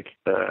to like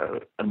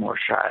a more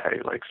shy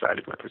like side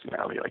of my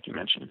personality, like you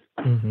mentioned.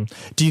 Mm-hmm.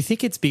 Do you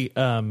think it's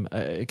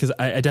because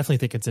I definitely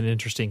think it's an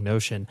interesting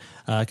notion,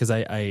 because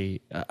I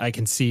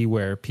can see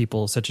where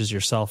people such as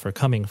yourself are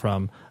coming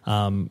from,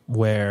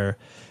 where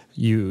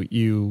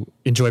you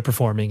enjoy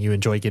performing, you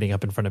enjoy getting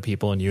up in front of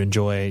people, and you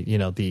enjoy,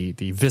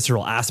 the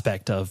visceral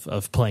aspect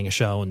of playing a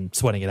show and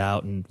sweating it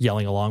out and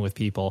yelling along with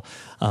people.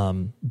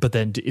 But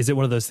then is it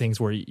one of those things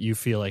where you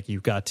feel like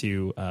you've got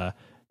to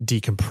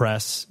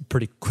decompress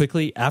pretty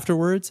quickly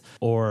afterwards?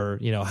 Or,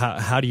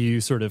 how do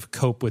you sort of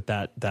cope with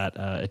that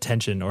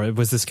attention? Or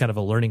was this kind of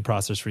a learning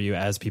process for you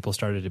as people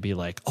started to be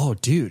like, oh,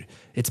 dude,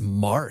 it's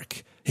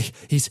Mark.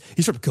 He's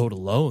from Goat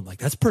Alone. Like,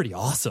 that's pretty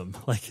awesome.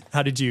 Like,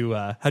 how'd you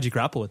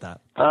grapple with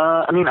that?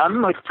 I mean,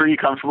 I'm like pretty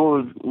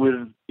comfortable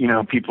with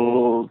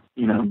people,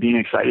 being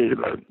excited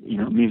about,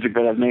 music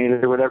that I've made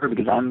or whatever,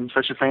 because I'm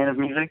such a fan of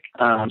music.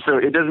 So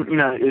it doesn't,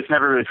 it's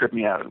never really tripped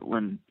me out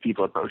when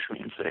people approach me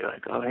and say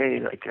like, oh, hey,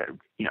 like,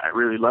 I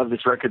really love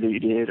this record that you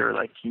did, or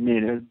like you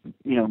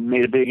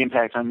made a big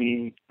impact on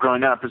me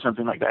growing up or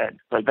something like that.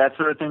 Like that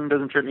sort of thing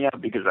doesn't trip me out,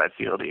 because I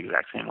feel the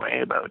exact same way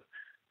about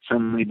so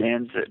many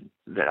bands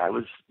that I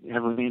was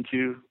heavily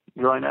into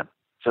growing up.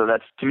 So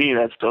that's, to me,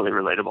 that's totally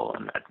relatable,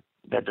 and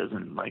that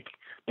doesn't like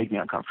make me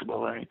uncomfortable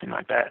or anything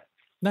like that.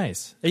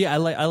 Nice. Yeah, I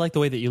like the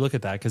way that you look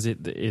at that, because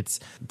it's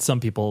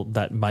some people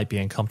that might be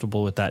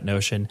uncomfortable with that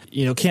notion,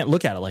 can't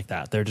look at it like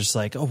that. They're just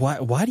like, oh,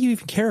 why do you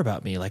even care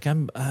about me? Like,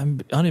 I'm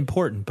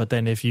unimportant. But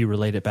then if you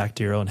relate it back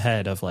to your own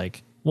head of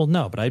like, well,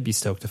 no, but I'd be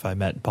stoked if I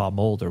met Bob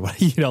Mould or what,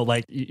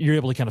 like you're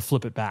able to kind of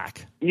flip it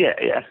back.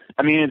 Yeah.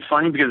 I mean, it's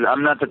funny because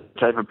I'm not the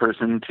type of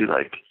person to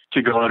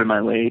go out of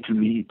my way to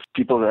meet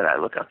people that I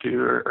look up to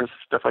or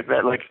stuff like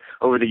that. Like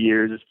over the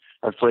years,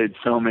 I've played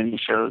so many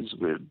shows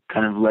with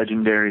kind of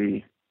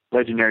legendary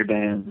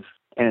bands,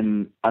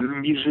 and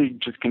I'm usually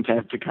just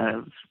content to kind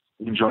of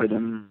enjoy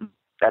them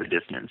at a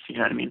distance. You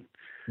know what I mean?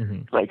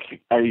 Mm-hmm.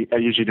 Like I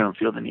usually don't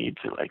feel the need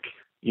to like,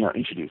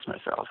 introduce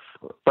myself.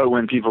 But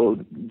when people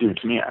do it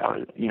to me, I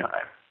always,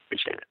 I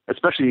appreciate it,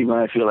 especially when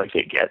I feel like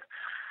they get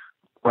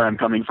where I'm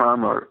coming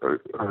from,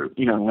 or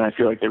when I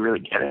feel like they really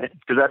get it,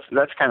 because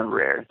that's kind of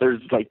rare.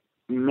 There's like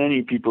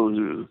many people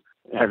who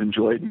have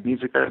enjoyed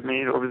music that I've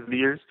made over the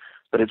years,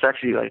 but it's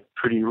actually like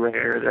pretty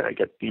rare that I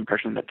get the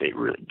impression that they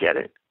really get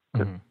it.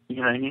 Mm-hmm. You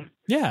know what I mean?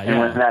 Yeah. And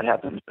when that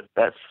happens,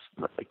 that's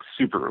like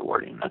super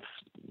rewarding. That's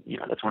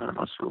one of the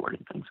most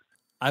rewarding things.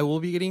 I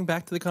will be getting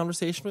back to the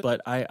conversation, but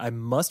I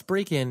must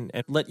break in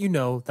and let you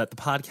know that the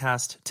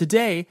podcast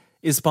today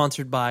is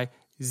sponsored by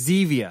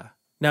Zevia.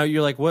 Now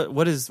you're like,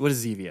 what is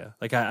Zevia?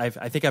 Like I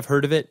think I've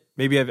heard of it.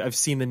 Maybe I've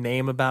seen the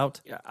name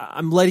about.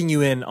 I'm letting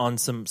you in on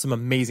some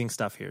amazing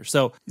stuff here.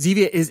 So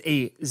Zevia is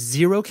a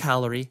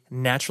 0-calorie,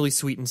 naturally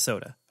sweetened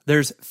soda.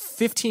 There's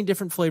 15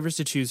 different flavors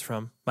to choose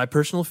from. My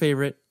personal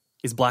favorite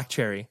is black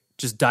cherry.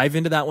 Just dive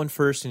into that one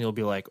first and you'll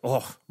be like,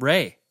 oh,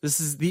 Ray, this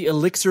is the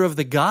elixir of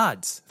the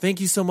gods. Thank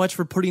you so much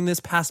for putting this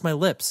past my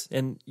lips.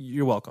 And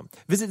you're welcome.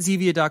 Visit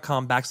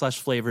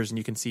Zevia.com/flavors and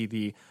you can see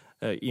the,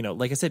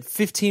 like I said,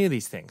 15 of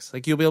these things.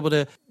 Like you'll be able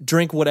to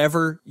drink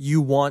whatever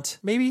you want.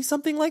 Maybe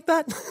something like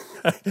that.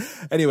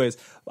 Anyways,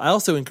 I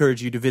also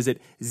encourage you to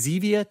visit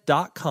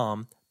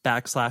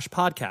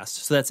Zevia.com/podcast.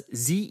 So that's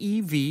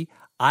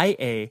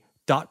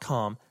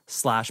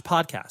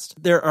ZEVIA.com/podcast.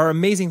 There are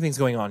amazing things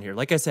going on here.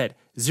 Like I said,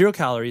 0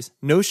 calories,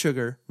 no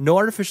sugar, no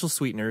artificial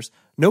sweeteners,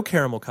 no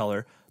caramel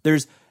color.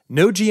 There's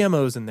no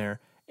GMOs in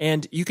there,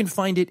 and you can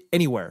find it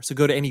anywhere. So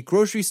go to any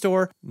grocery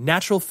store,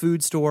 natural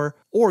food store,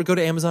 or go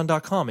to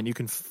Amazon.com and you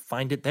can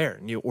find it there,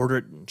 and you order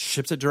it and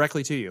ships it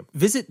directly to you.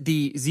 Visit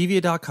the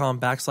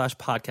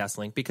Zevia.com/podcast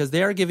link because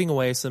they are giving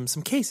away some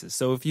cases.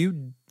 So if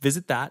you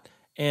visit that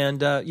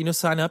and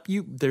sign up.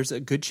 There's a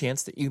good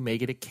chance that you may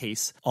get a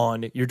case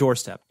on your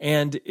doorstep.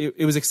 And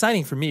it was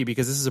exciting for me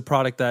because this is a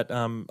product that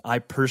I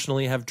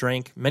personally have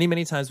drank many,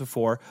 many times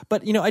before,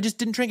 but I just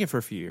didn't drink it for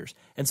a few years.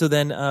 And so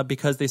then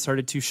because they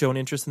started to show an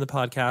interest in the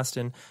podcast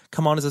and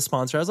come on as a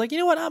sponsor, I was like, you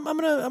know what, I'm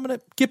gonna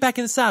get back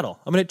in the saddle.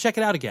 I'm gonna check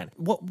it out again.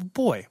 What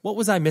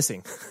was I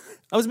missing?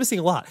 I was missing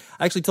a lot.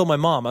 I actually told my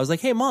mom, I was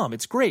like, hey, Mom,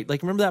 it's great.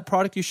 Like, remember that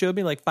product you showed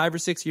me like 5 or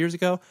 6 years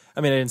ago?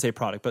 I mean, I didn't say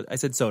product, but I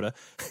said soda.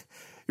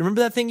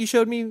 Remember that thing you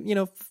showed me,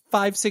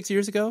 5-6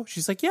 years ago?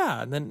 She's like,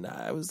 yeah. And then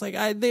I was like,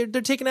 they're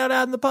taking out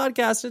ad in the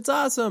podcast. It's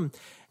awesome.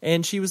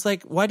 And she was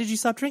like, why did you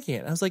stop drinking it?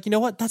 And I was like, you know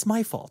what? That's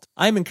my fault.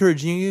 I'm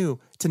encouraging you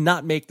to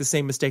not make the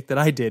same mistake that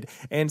I did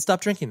and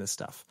stop drinking this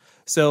stuff.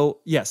 So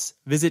yes,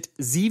 visit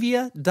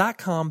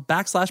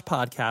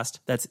Zevia.com/podcast.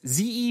 That's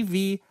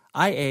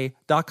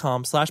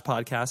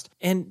ZEVIA.com/podcast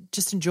and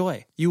just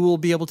enjoy. You will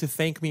be able to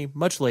thank me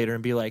much later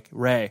and be like,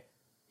 Ray,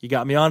 you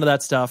got me onto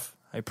that stuff.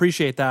 I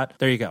appreciate that.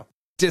 There you go.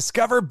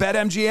 Discover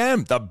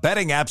BetMGM, the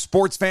betting app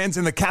sports fans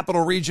in the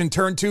capital region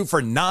turn to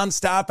for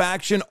nonstop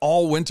action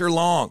all winter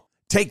long.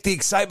 Take the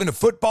excitement of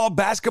football,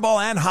 basketball,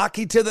 and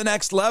hockey to the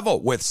next level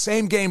with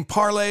same-game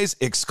parlays,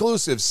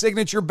 exclusive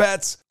signature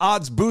bets,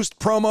 odds boost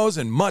promos,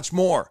 and much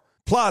more.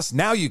 Plus,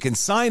 now you can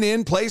sign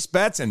in, place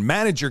bets, and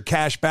manage your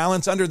cash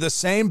balance under the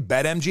same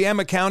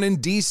BetMGM account in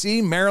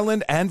D.C.,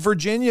 Maryland, and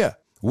Virginia.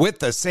 With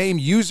the same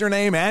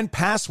username and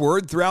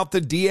password throughout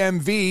the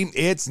DMV,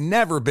 it's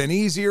never been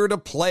easier to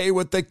play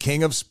with the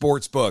king of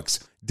sportsbooks.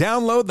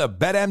 Download the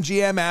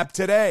BetMGM app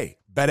today.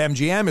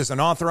 BetMGM is an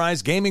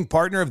authorized gaming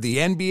partner of the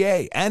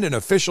NBA and an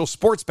official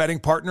sports betting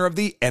partner of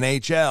the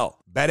NHL.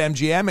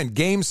 BetMGM and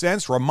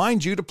GameSense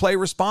remind you to play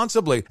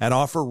responsibly and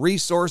offer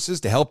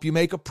resources to help you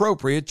make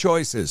appropriate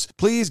choices.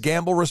 Please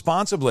gamble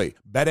responsibly.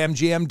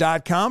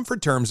 BetMGM.com for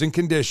terms and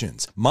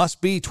conditions. Must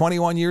be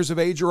 21 years of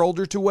age or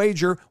older to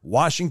wager.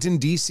 Washington,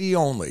 D.C.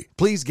 only.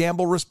 Please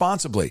gamble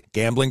responsibly.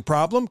 Gambling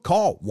problem?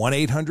 Call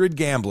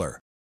 1-800-GAMBLER.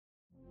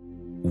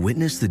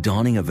 Witness the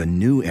dawning of a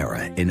new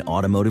era in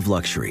automotive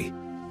luxury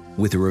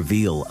with a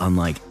reveal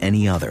unlike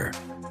any other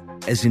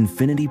as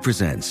Infiniti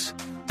presents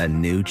a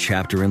new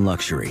chapter in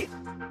luxury,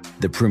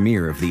 the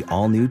premiere of the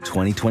all-new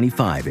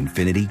 2025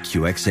 Infiniti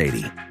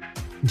QX80.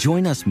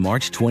 Join us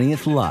March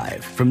 20th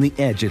live from the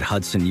Edge at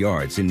Hudson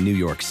Yards in New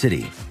York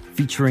City,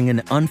 featuring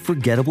an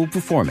unforgettable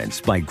performance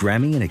by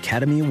Grammy and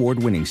Academy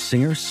Award-winning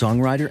singer,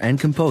 songwriter, and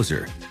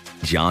composer,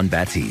 Jon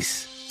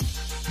Batiste.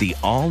 The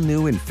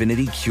all-new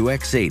Infiniti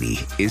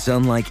QX80 is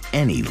unlike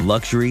any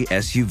luxury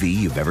SUV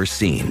you've ever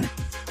seen.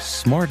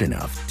 Smart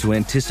enough to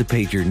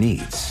anticipate your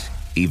needs,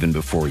 even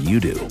before you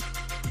do.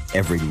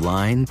 Every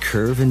line,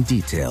 curve, and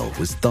detail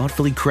was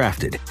thoughtfully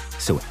crafted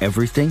so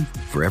everything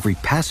for every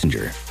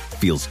passenger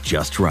feels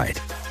just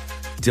right.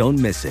 Don't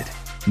miss it.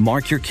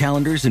 Mark your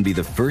calendars and be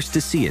the first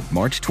to see it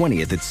March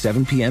 20th at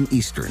 7 p.m.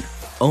 Eastern,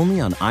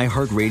 only on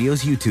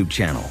iHeartRadio's YouTube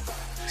channel.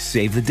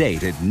 Save the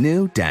date at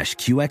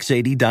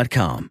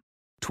new-QX80.com.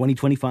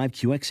 2025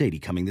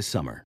 QX80 coming this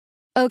summer.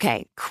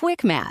 Okay,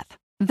 quick math.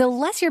 The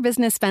less your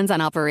business spends on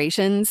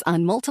operations,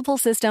 on multiple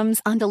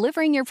systems, on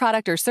delivering your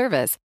product or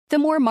service, the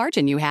more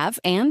margin you have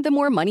and the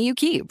more money you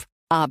keep.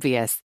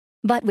 Obvious.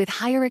 But with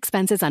higher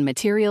expenses on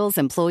materials,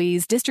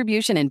 employees,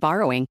 distribution, and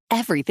borrowing,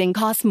 everything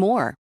costs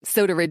more.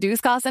 So to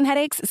reduce costs and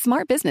headaches,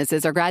 smart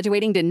businesses are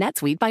graduating to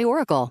NetSuite by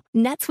Oracle.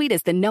 NetSuite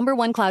is the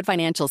 #1 cloud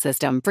financial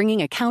system,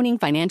 bringing accounting,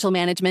 financial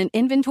management,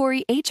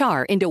 inventory,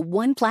 HR into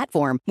one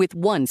platform with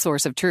one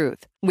source of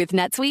truth. With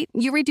NetSuite,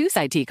 you reduce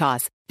IT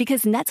costs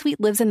because NetSuite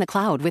lives in the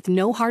cloud with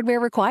no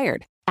hardware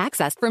required,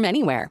 accessed from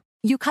anywhere.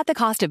 You cut the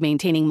cost of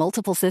maintaining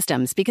multiple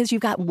systems because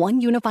you've got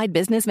one unified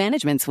business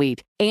management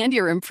suite. And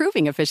you're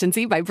improving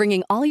efficiency by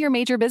bringing all your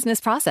major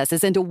business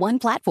processes into one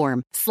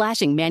platform,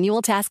 slashing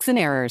manual tasks and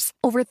errors.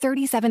 Over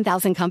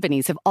 37,000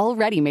 companies have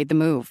already made the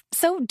move.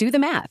 So do the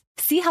math.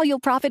 See how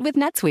you'll profit with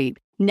NetSuite.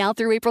 Now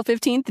through April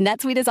 15th,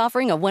 NetSuite is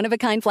offering a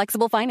one-of-a-kind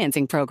flexible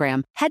financing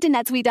program. Head to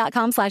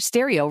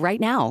netsuite.com/stereo right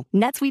now.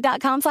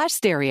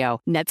 netsuite.com/stereo.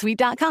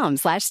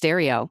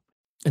 netsuite.com/stereo.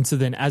 And so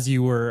then as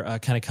you were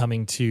kind of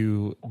coming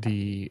to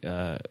the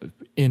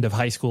end of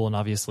high school and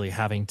obviously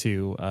having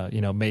to,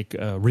 make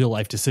real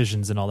life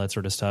decisions and all that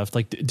sort of stuff,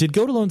 like did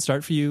Go It Alone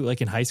start for you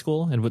like in high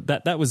school? And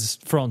that was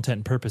for all intent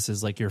and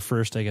purposes, like your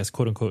first, I guess,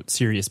 quote unquote,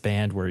 serious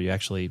band where you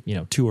actually,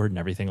 toured and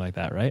everything like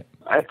that, right?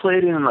 I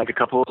played in like a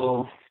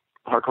couple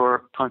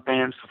hardcore punk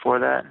bands before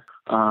that.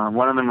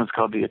 One of them was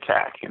called The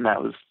Attack, and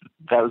that was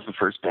the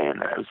first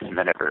band that I was in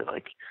that ever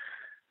like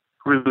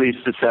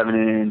released a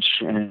 7-inch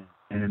and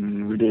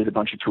we did a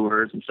bunch of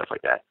tours and stuff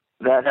like that.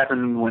 That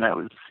happened when I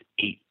was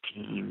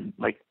 18,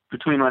 like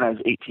between when I was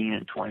 18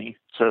 and 20.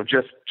 So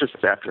just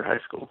after high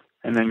school.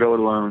 And then Go It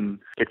Alone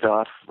kicked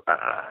off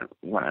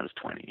when I was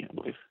 20, I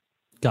believe.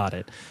 Got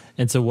it.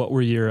 And so what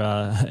were your,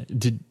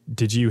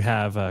 did you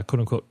have quote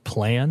unquote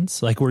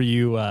plans? Like were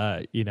you,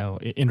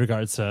 in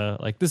regards to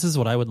like, this is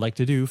what I would like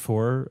to do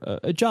for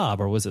a job?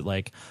 Or was it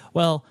like,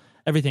 well,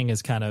 everything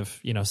is kind of,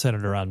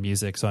 centered around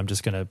music. So I'm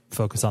just going to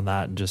focus on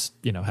that and just,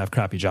 have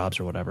crappy jobs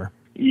or whatever.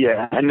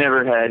 Yeah, I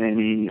never had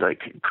any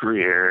like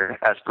career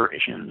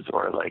aspirations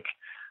or like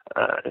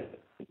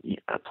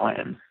a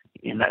plan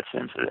in that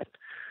sense of it.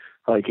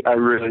 Like I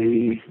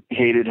really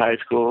hated high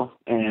school,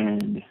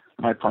 and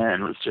my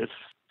plan was just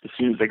as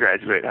soon as I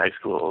graduate high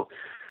school,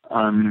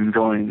 I'm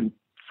going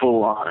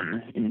full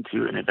on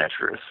into an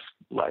adventurous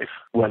life,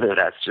 whether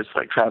that's just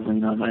like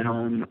traveling on my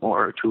own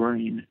or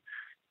touring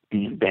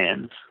in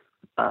bands.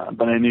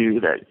 But I knew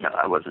that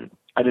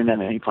I didn't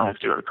have any plans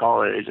to go to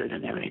college. I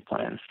didn't have any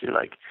plans to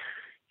like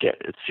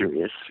get a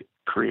serious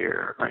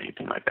career or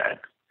anything like that.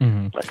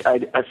 Mm-hmm. Like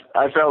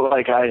I felt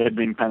like I had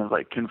been kind of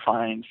like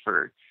confined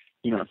for,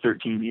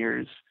 13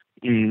 years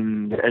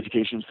in the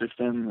education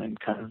system and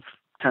kind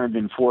of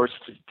been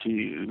forced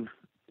to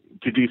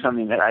do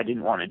something that I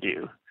didn't want to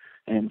do,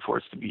 and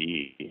forced to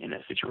be in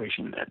a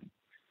situation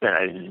that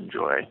I didn't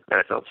enjoy, that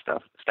I felt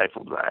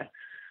stifled by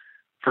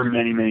for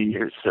many, many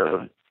years.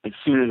 So as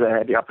soon as I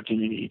had the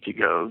opportunity to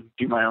go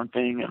do my own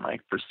thing and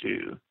like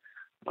pursue,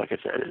 like I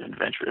said, an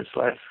adventurous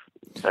life,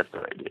 that's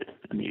what I did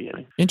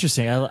immediately.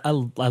 Interesting. I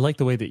like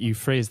the way that you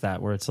phrased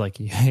that, where it's like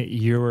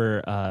you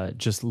were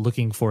just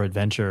looking for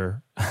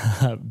adventure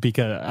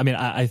because, I mean,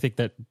 I think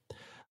that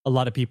a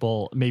lot of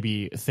people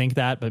maybe think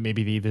that, but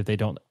maybe they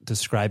don't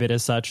describe it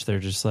as such. They're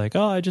just like,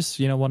 oh, I just,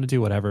 want to do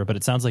whatever. But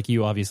it sounds like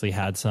you obviously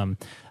had some,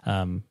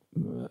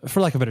 for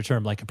lack of a better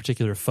term, like a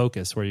particular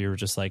focus where you were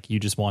just like, you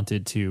just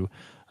wanted to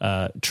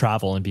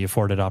travel and be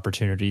afforded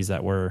opportunities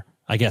that were,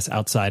 I guess,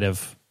 outside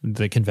of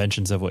the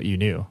conventions of what you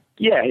knew.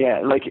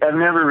 Yeah. Like I've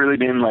never really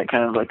been like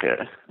kind of like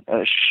a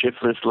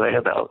shiftless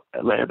layabout.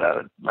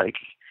 Like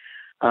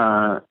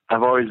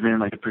I've always been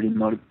like a pretty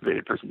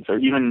motivated person. So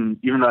even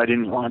though I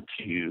didn't want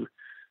to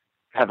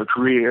have a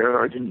career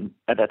or didn't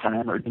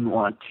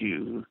want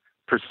to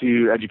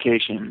pursue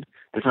education,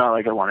 it's not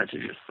like I wanted to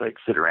just like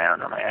sit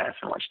around on my ass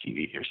and watch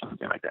TV or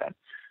something like that.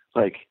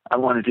 Like I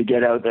wanted to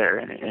get out there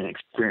and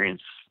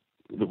experience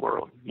the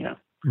world,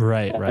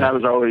 Right. And I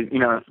was always,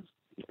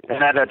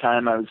 and at that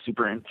time I was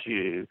super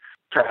into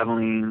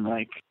traveling.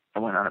 Like I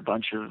went on a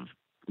bunch of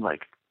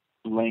like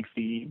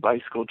lengthy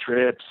bicycle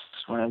trips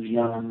when I was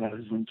young. I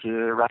was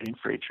into riding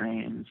freight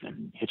trains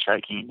and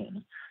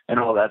hitchhiking and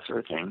all that sort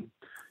of thing.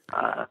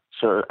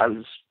 So I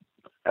was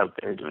out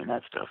there doing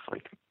that stuff,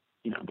 like,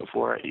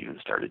 before I even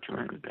started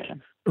touring with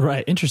bands.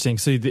 Right. Interesting.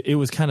 So it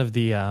was kind of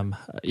the,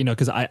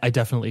 because I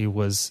definitely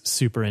was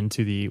super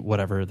into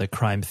the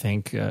Crime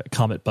Think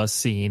Comet Bus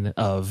scene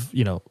of,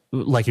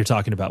 like you're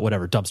talking about,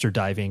 whatever, dumpster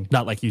diving.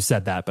 Not like you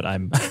said that, but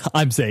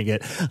I'm saying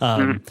it,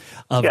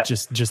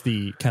 just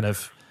the kind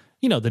of,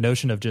 the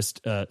notion of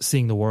just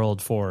seeing the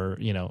world for,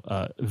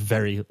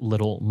 very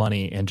little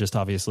money and just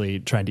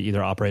obviously trying to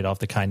either operate off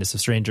the kindness of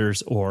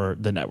strangers or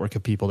the network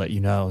of people that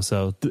you know.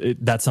 So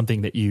that's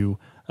something that you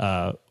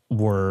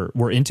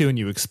were into and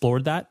you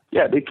explored that?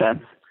 Yeah, big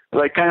time.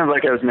 Like kind of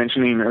like I was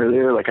mentioning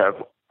earlier, like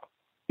I've,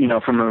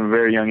 from a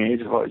very young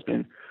age, I've always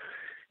been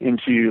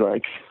into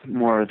like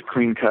more of the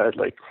clean cut,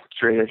 like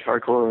straight edge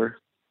hardcore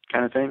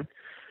kind of thing.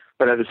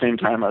 But at the same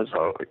time, I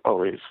was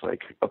always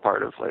like a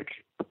part of like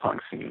the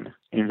punk scene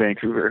in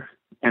Vancouver.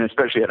 And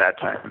especially at that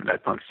time,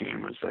 that punk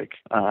scene was like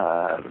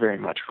very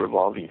much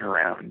revolving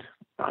around,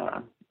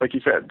 like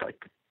you said,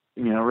 like,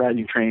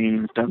 riding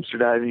trains, dumpster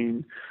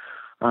diving,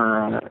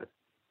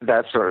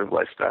 that sort of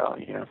lifestyle,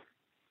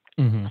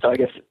 Mm-hmm. So I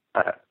guess,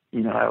 I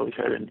always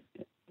had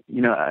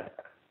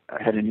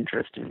I had an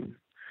interest in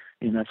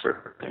that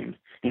sort of thing,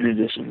 in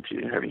addition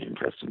to having an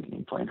interest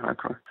in playing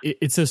hardcore.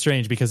 It's so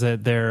strange because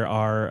there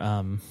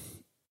are,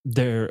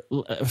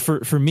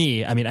 for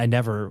me, I mean, I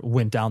never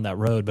went down that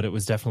road, but it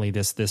was definitely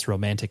this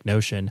romantic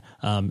notion.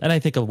 And I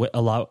think a way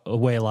a lot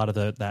of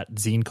that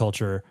zine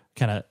culture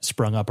kind of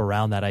sprung up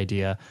around that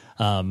idea.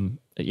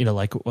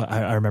 Like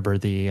I remember I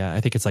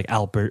think it's like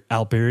Al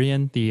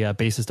Burian, the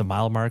bassist of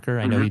Mile Marker.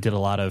 I know he did a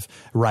lot of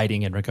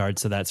writing in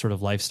regards to that sort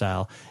of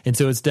lifestyle. And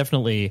so it's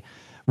definitely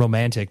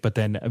romantic, but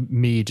then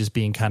me just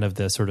being kind of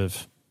the sort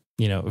of,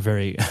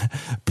 very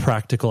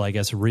practical, I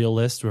guess,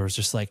 realist, where it's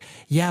just like,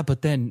 yeah,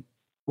 but then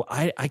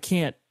I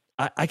can't,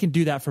 I can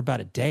do that for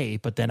about a day,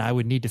 but then I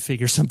would need to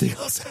figure something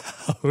else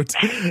out.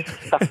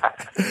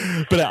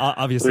 But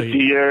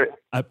obviously,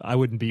 I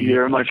wouldn't be.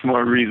 You're a much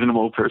more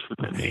reasonable person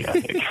than me, I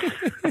think.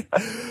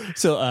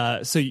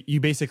 So you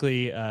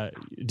basically,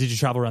 did you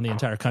travel around the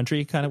entire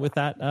country kind of with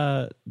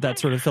that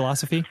sort of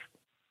philosophy?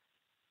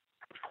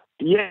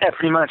 Yeah,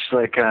 pretty much.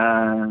 Like,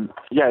 I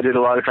did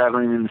a lot of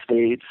traveling in the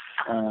States,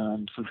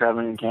 some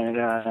traveling in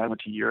Canada. I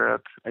went to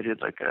Europe. I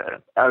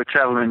would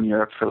travel in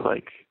Europe for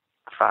like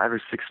 5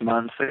 or 6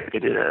 months. I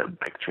did a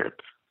bike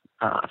trip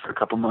for a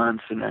couple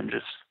months, and then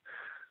just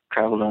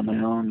traveled on my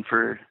own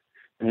for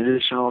an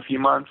additional few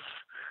months.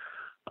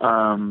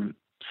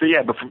 So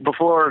yeah,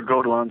 before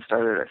Go It Alone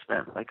started, I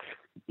spent like,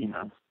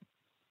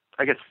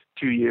 I guess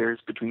 2 years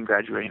between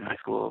graduating high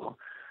school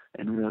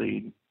and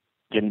really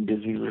getting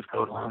busy with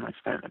Go It Alone. I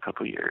spent a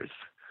couple years,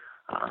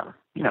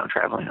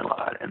 traveling a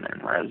lot. And then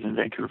when I was in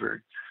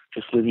Vancouver,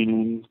 just living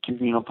in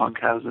communal punk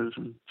houses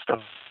and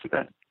stuff like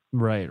that.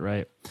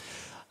 Right.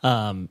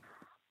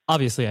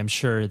 Obviously, I'm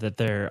sure that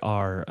there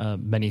are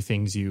many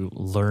things you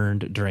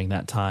learned during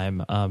that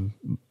time,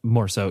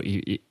 more so,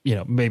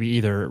 maybe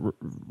either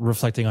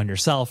reflecting on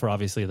yourself or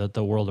obviously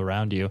the world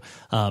around you.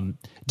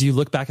 Do you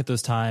look back at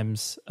those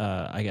times,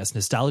 I guess,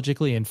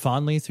 nostalgically and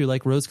fondly through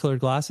like rose-colored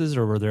glasses,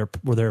 or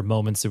were there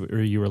moments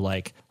where you were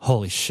like,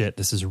 holy shit,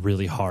 this is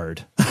really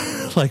hard?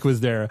 Like,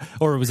 was it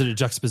a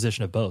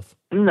juxtaposition of both?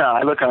 No,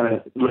 I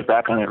look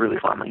back on it really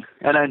fondly.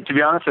 And to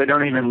be honest, I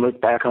don't even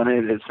look back on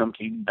it as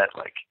something that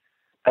like,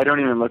 I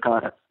don't even look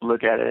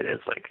at it as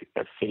like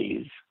a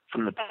phase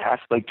from the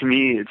past. Like to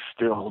me, it's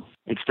still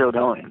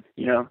going,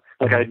 you know,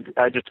 like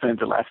I just spent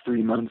the last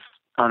 3 months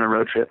on a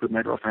road trip with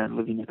my girlfriend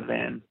living in a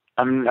van.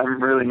 I'm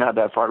really not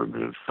that far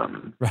removed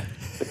from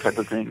the type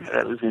of thing that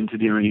I was into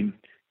doing,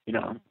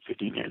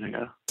 15 years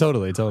ago.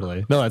 Totally.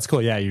 No, that's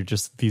cool. Yeah. You're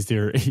just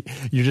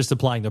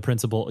applying the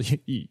principle.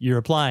 You're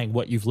applying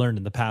what you've learned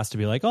in the past to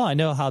be like, oh, I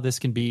know how this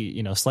can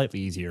be, slightly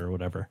easier or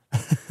whatever.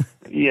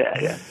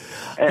 Yeah.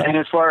 And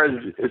as far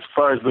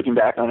as looking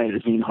back on it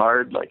as being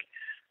hard, like,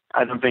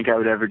 I don't think I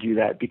would ever do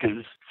that,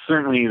 because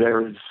certainly there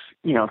was,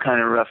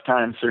 kind of rough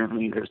times.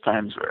 Certainly there's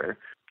times where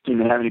I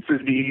didn't have any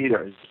food to eat, or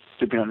I was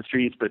sleeping on the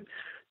streets, but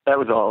that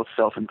was all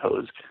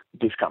self-imposed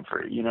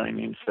discomfort. You know what I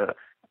mean? So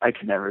I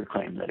could never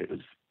claim that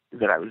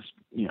I was,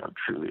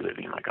 truly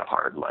living like a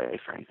hard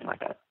life or anything like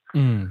that.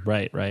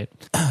 Right.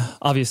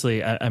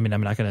 Obviously, I mean,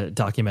 I'm not going to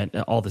document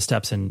all the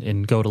steps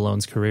in Go It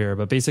Alone's career,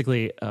 but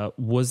basically,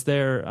 was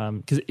there,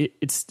 because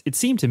it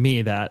seemed to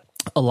me that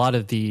a lot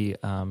of the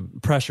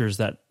pressures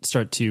that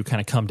start to kind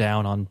of come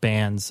down on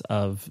bands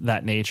of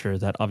that nature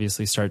that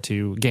obviously start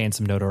to gain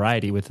some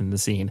notoriety within the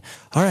scene.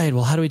 All right,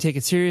 well, how do we take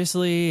it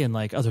seriously? And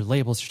like other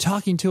labels are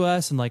talking to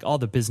us, and like all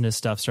the business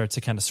stuff starts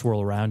to kind of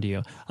swirl around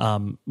you.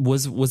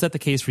 Was that the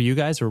case for you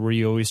guys, or were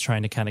you always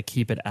trying to kind of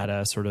keep it at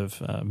a sort of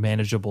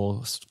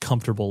manageable,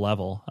 comfortable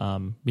level?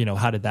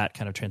 How did that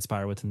kind of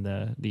transpire within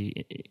the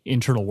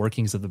internal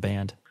workings of the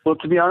band? Well,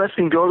 to be honest,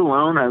 in Go It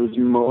Alone, I was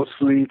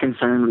mostly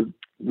concerned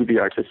with the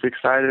artistic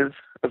side of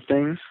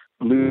things.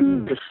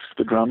 Lucas,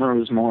 the drummer,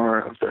 was more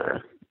of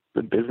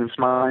the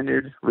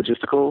business-minded,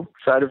 logistical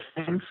side of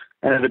things.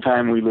 And at the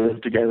time, we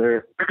lived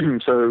together,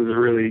 so it was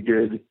really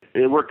good.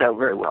 It worked out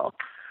very well.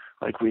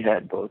 Like, we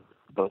had both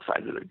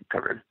sides of it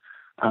covered.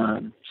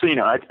 So,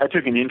 I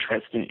took an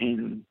interest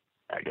in,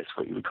 I guess,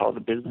 what you would call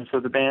the business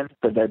of the band,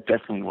 but that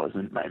definitely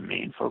wasn't my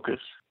main focus.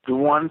 The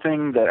one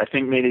thing that I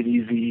think made it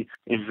easy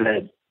is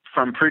that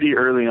from pretty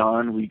early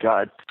on, we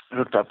got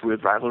hooked up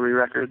with Rivalry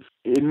Records.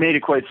 It made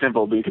it quite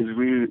simple because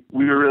we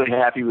were really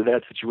happy with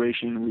that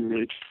situation. We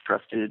really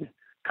trusted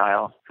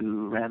Kyle,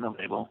 who ran the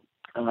label.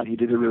 He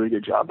did a really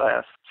good job by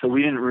us. So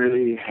we didn't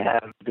really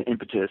have the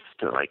impetus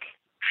to like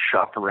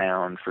shop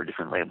around for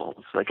different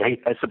labels. Like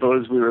I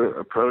suppose we were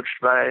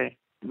approached by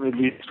at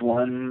least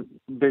one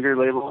bigger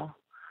label,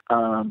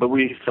 but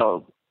we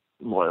felt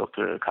loyal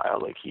to Kyle.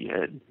 Like, he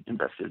had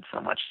invested so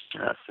much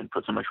in us and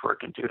put so much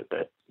work into it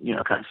that,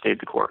 kind of stayed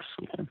the course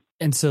with him.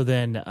 And so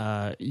then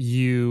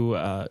you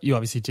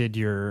obviously did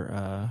your,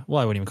 I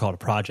wouldn't even call it a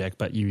project,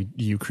 but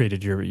you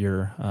created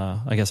your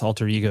I guess,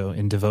 alter ego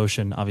in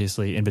Devotion,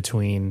 obviously in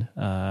between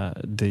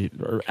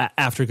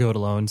after Go It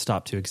Alone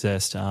stopped to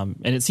exist. And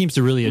it seems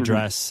to really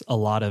address a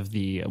lot of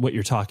what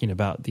you're talking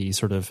about, the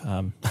sort of,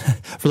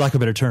 for lack of a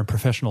better term,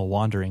 professional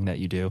wandering that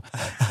you do.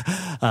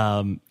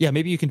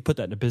 Maybe you can put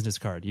that in a business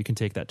card. You can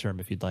take that term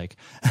if you'd like.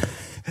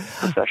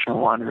 Professional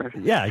wanderer.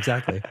 Yeah,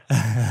 exactly.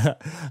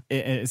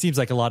 It seems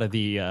like a lot of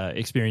the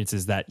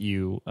experiences that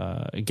you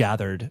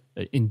gathered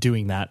in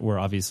doing that were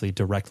obviously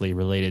directly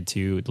related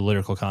to the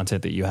lyrical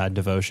content that you had in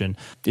Devotion.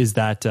 Is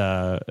that,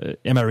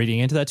 am I reading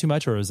into that too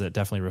much, or is it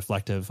definitely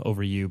reflective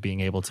over you being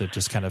able to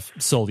just kind of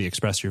solely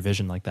express your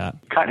vision like that?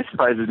 Kind of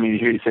surprises me to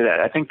hear you say that.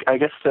 I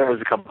guess there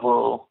was a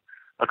couple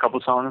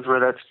songs where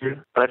that's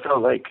true, but I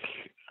felt like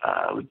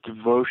with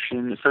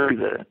Devotion, with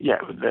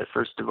that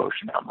first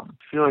Devotion album,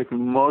 I feel like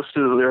most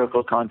of the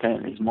lyrical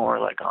content is more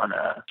like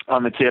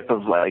on the tip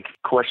of like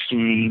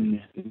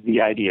questioning the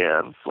idea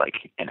of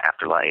like an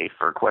afterlife,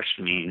 or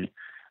questioning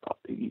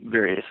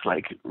various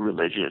like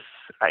religious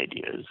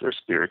ideas or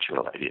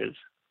spiritual ideas,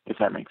 if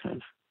that makes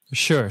sense.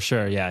 Sure.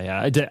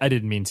 Yeah. I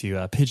didn't mean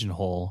to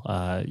pigeonhole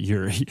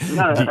your.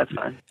 No, that's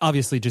fine.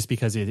 Obviously, just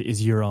because it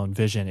is your own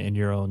vision and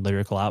your own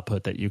lyrical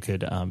output, that you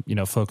could,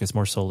 focus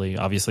more solely,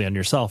 obviously, on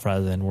yourself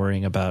rather than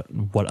worrying about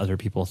what other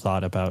people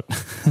thought about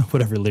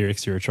whatever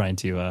lyrics you were trying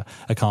to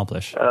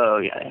accomplish. Oh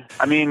yeah.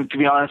 I mean, to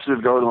be honest,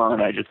 with Go It Alone,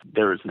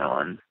 there was no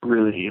one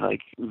really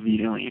like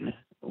vetoing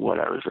what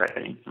I was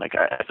writing. Like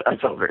I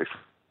felt very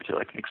free to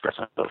like express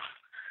myself.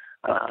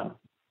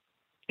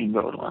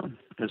 Go It Alone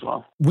as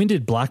well. When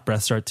did Black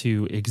Breath start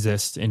to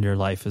exist in your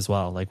life as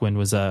well? Like, when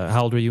was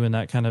how old were you when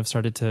that kind of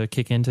started to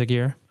kick into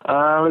gear?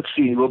 Let's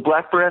see. Well,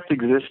 Black Breath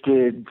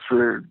existed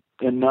for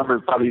a number,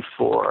 probably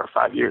 4 or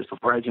 5 years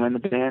before I joined the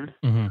band.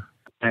 Mm-hmm.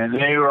 And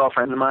they were all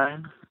friends of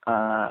mine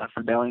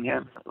from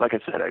Bellingham. Like I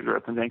said, I grew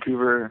up in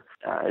Vancouver.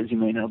 As you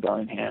may know,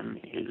 Bellingham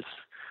is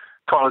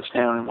college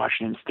town in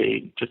Washington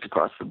State, just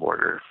across the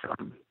border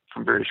from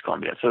British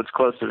Columbia. So it's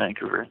close to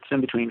Vancouver. It's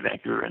in between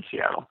Vancouver and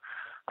Seattle.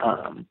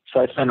 So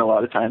I spent a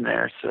lot of time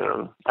there.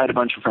 So I had a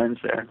bunch of friends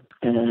there.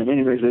 And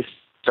anyways, they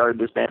started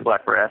this band,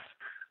 Black Breath,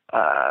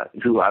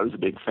 who I was a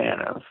big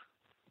fan of.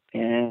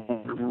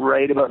 And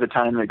right about the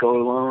time that Go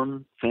It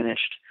Alone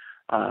finished,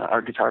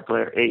 our guitar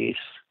player, Ace,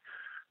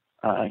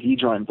 he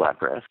joined Black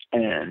Breath.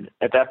 And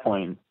at that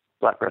point,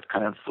 Black Breath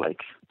kind of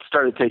like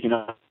started taking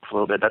off a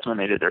little bit. That's when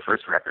they did their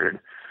first record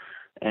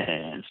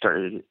and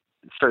started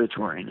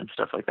touring and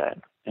stuff like that.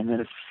 And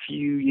then a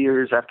few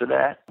years after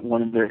that,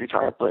 one of their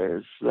guitar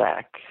players,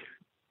 Zach,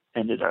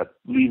 ended up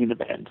leaving the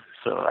band.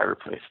 So I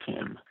replaced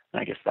him.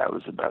 And I guess that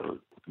was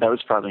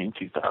probably in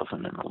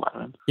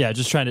 2011. Yeah,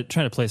 just trying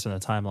to place on the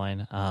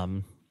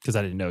timeline. Because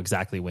I didn't know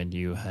exactly when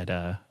you had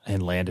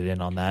landed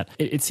in on that.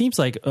 It seems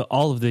like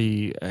all of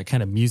the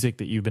kind of music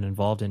that you've been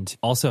involved in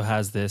also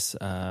has this,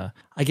 I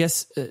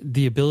guess,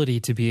 the ability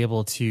to be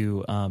able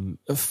to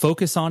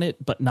focus on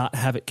it, but not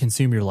have it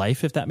consume your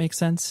life, if that makes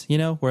sense. You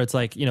know, where it's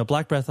like, you know,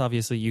 Black Breath,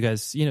 obviously, you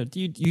guys, you know,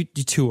 you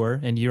tour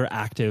and you're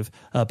active,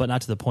 but not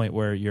to the point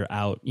where you're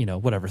out, you know,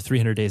 whatever,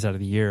 300 days out of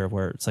the year,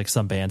 where it's like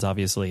some bands,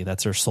 obviously,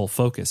 that's their sole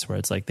focus, where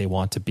it's like they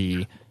want to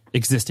be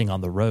existing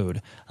on the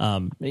road.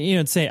 You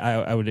know, say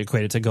I would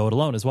equate it to Go It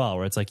Alone as well,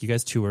 where it's like you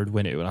guys toured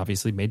when it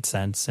obviously made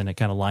sense and it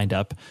kind of lined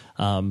up.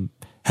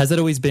 Has that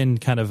always been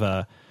kind of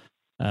a,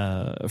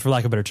 for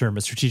lack of a better term,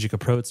 a strategic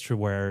approach to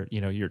where,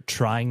 you know, you're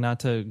trying not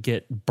to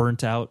get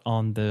burnt out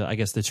on the, I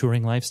guess, the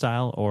touring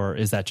lifestyle, or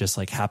is that just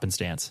like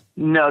happenstance?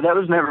 No, that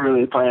was never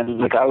really the plan.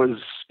 Like I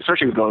was,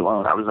 especially with Go It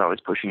Alone, I was always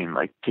pushing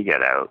like to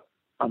get out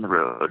on the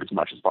road as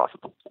much as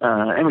possible.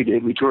 And we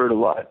did. We toured a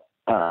lot.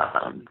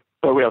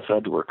 But we also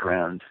had to work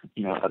around,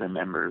 you know, other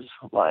members'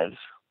 lives.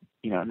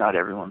 You know, not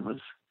everyone was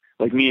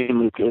like me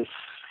and Lucas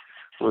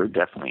were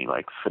definitely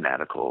like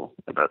fanatical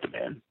about the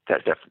band.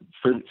 That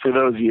for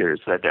those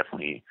years, that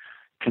definitely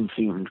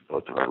consumed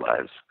both of our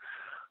lives.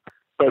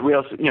 But we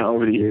also, you know,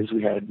 over the years,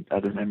 we had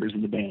other members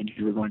in the band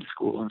who were going to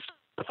school and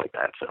stuff like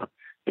that. So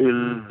it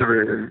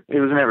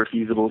was never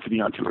feasible to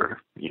be on tour,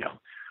 you know,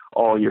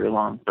 all year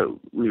long. But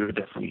we would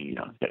definitely, you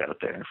know, get out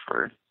there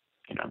for,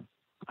 you know,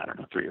 I don't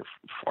know, 3 or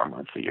 4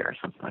 months a year or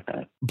something like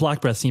that.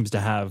 Black Breath seems to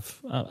have,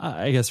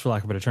 I guess, for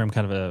lack of a better term,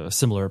 kind of a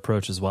similar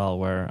approach as well,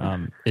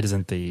 where it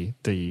isn't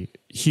the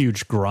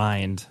huge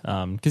grind.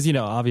 Because, you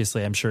know,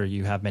 obviously, I'm sure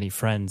you have many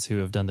friends who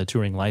have done the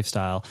touring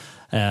lifestyle,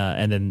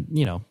 and then,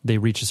 you know, they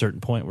reach a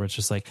certain point where it's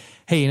just like,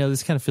 hey, you know,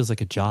 this kind of feels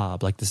like a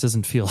job. Like, this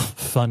doesn't feel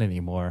fun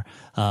anymore.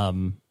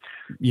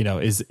 You know,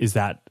 is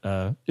that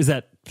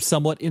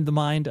somewhat in the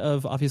mind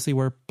of obviously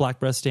where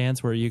Black Breath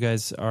stands, where you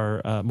guys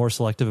are more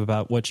selective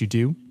about what you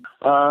do?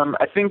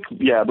 I think,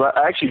 yeah, but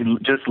I actually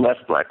just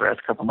left Black Breath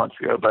a couple months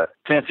ago. But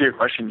to answer your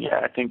question,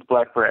 yeah, I think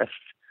Black Breath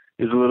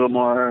is a little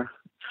more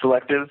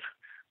selective.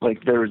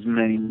 Like there was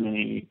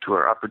many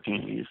tour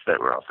opportunities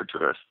that were offered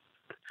to us.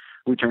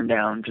 We turned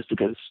down just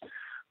because,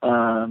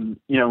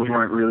 you know, we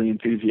weren't really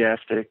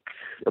enthusiastic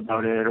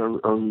about it,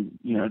 or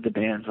you know, the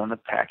bands on the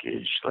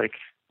package like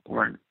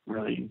weren't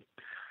really,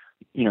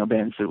 you know,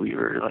 bands that we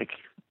were like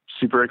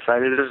super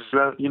excited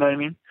about. You know what I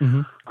mean?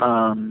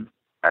 Mm-hmm.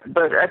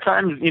 But at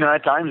times, you know,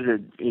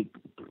 it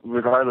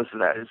regardless of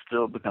that, it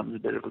still becomes a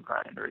bit of a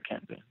grind, or it can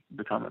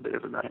become a bit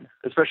of a grind,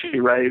 especially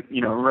right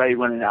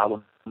when an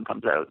album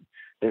comes out.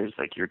 There's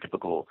like your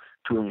typical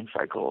touring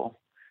cycle,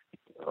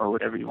 or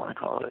whatever you want to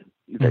call it,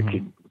 that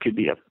could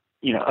be up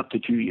to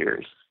 2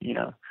 years, you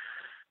know.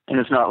 And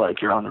it's not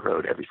like you're on the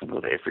road every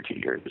single day for 2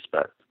 years,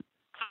 but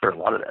for a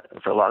lot of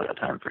that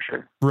time, for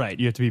sure. Right,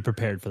 you have to be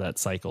prepared for that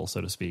cycle, so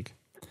to speak.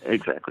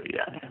 Exactly.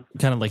 Yeah.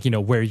 Kind of like, you know,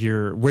 where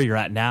you're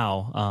at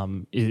now.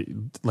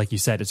 Like you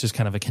said, it's just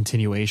kind of a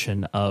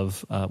continuation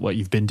of what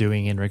you've been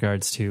doing in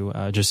regards to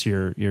just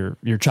your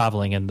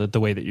traveling and the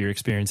way that you're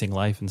experiencing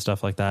life and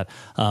stuff like that.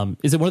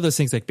 Is it one of those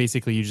things like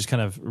basically you just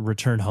kind of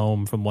return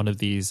home from one of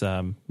these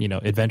you know,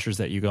 adventures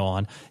that you go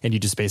on, and you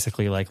just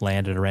basically like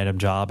land at a random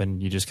job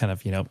and you just kind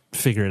of, you know,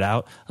 figure it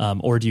out?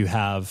 Or do you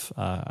have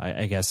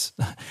I guess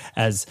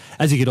as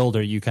you get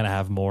older, you kind of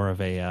have more of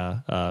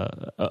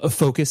a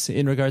focus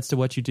in regards to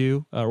what you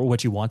do or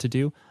what you want to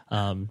do?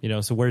 You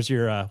know, so where's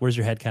your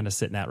head kind of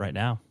sitting at right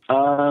now?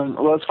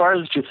 Well, as far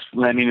as just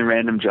landing in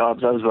random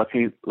jobs, I was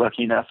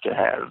lucky enough to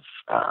have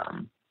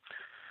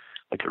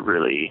like a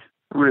really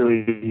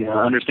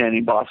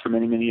understanding boss for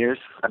many years.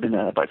 I've been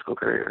a bicycle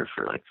courier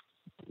for like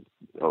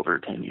over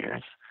 10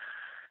 years,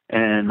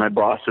 and my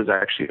boss is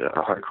actually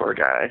a hardcore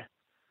guy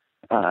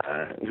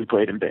who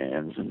played in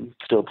bands and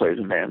still plays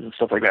in bands and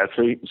stuff like that.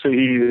 So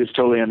he was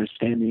totally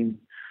understanding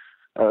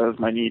of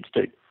my need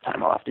to take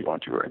time off to go on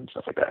tour and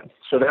stuff like that.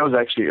 So that was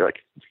actually like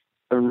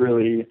a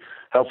really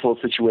helpful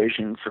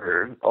situation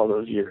for all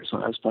those years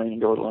when I was playing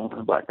Go It Alone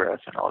and Black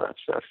Breath and all that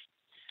stuff.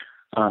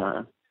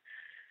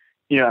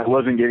 You know, I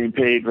wasn't getting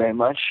paid very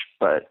much,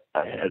 but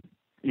I had,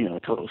 you know,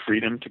 total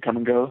freedom to come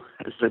and go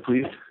as I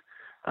pleased.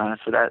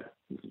 So that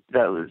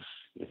was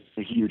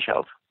a huge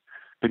help,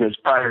 because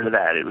prior to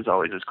that, it was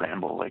always a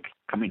scramble, like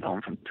coming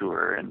home from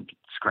tour and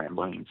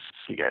scrambling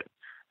to get,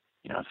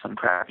 you know, some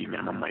crappy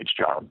minimum wage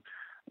job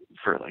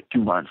for like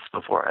 2 months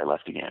before I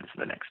left again for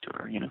the next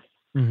tour, you know.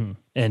 Mm-hmm.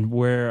 And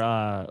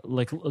where,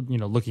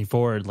 looking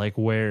forward, like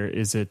where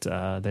is it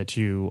that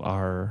you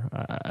are?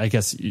 I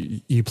guess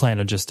you plan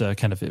on just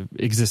kind of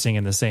existing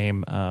in the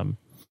same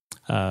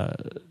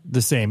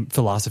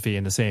philosophy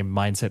and the same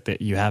mindset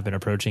that you have been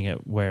approaching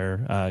it,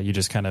 where you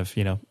just kind of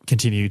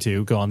continue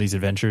to go on these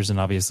adventures and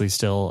obviously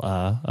still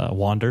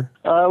wander.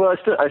 Well,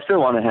 I still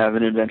want to have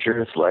an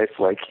adventurous life,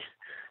 like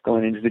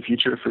going into the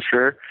future for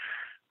sure.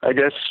 I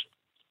guess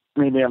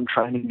maybe I'm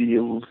trying to be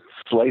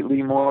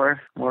slightly more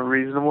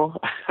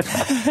reasonable.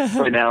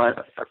 Right now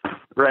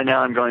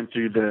I'm going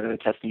through the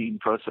testing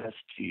process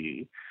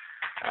to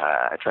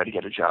try to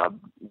get a job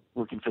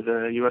working for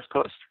the U.S.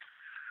 Post.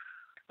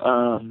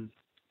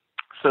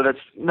 So that's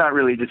not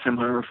really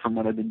dissimilar from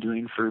what I've been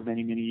doing for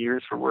many, many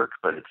years for work,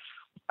 but it's,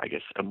 I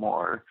guess, a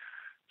more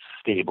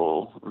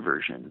stable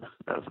version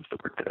of the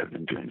work that I've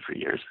been doing for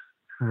years.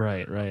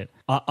 Right.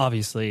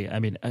 Obviously, I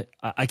mean,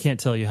 I can't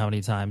tell you how many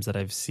times that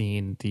I've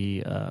seen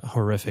the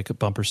horrific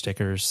bumper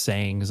stickers,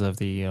 sayings of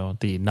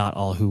the "not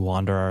all who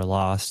wander are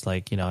lost."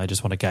 Like, I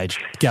just want to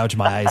gouge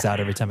my eyes out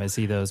every time I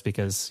see those,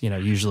 because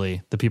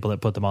usually the people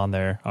that put them on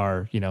there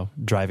are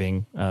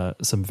driving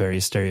some very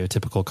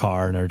stereotypical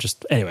car and are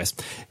just, anyways,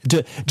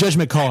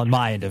 judgment call on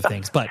my end of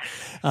things. But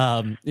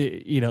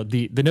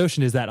the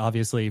notion is that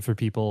obviously for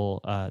people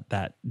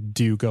that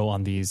do go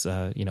on these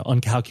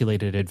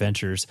uncalculated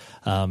adventures,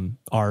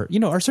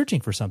 are searching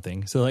for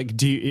something. So like,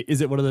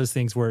 is it one of those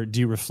things where do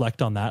you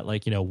reflect on that?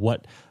 Like,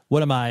 what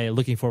am I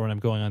looking for when I'm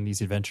going on these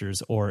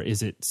adventures, or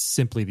is it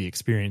simply the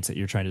experience that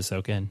you're trying to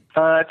soak in?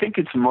 I think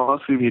it's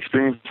mostly the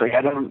experience. Like,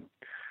 I'm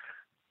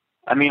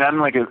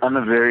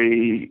a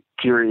very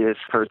curious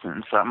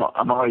person, so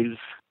I'm always,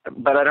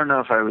 but I don't know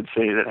if I would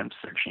say that I'm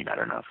searching. I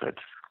don't know if that's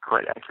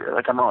quite accurate.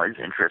 Like, I'm always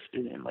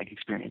interested in like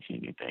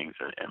experiencing new things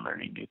and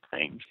learning new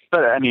things.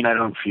 But I mean, I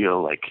don't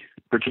feel like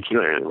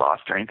particularly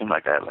lost or anything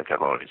like that. Like,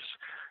 I've always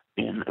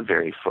been a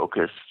very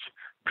focused,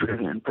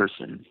 driven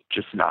person,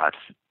 just not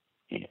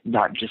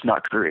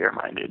career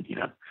minded,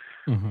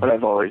 Mm-hmm. But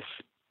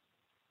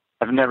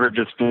I've never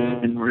just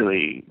been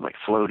really like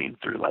floating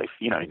through life.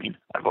 You know what I mean?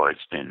 I've always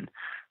been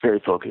very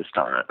focused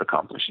on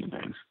accomplishing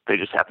things. They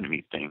just happen to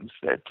be things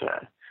that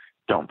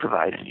don't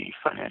provide any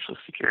financial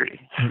security.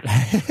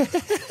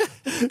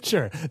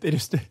 Sure. They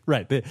just,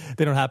 right. They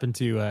don't happen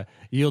to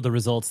yield the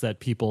results that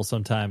people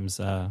sometimes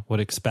would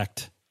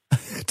expect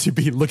to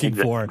be looking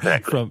for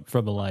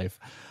from a life.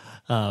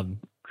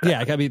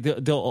 Yeah, I mean,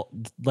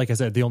 like I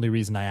said, the only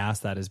reason I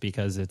asked that is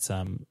because it's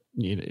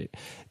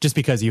just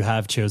because you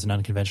have chosen an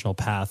unconventional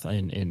path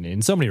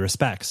in so many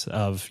respects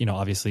of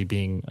obviously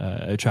being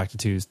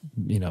attracted to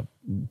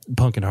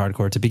punk and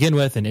hardcore to begin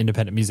with, and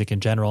independent music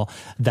in general.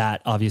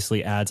 That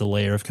obviously adds a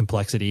layer of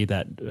complexity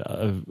that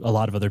a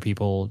lot of other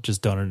people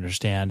just don't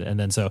understand. And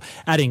then so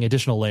adding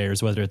additional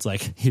layers, whether it's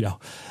like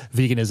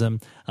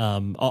veganism,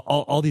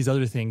 all these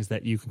other things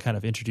that you can kind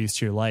of introduce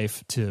to your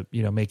life to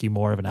make you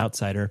more of an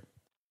outsider.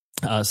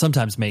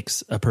 Sometimes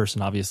makes a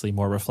person obviously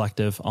more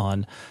reflective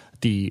on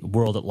the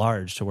world at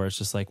large, to where it's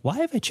just like, why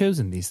have I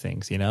chosen these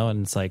things?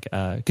 And it's like,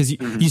 because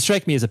you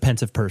strike me as a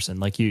pensive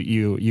person, like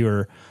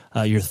you're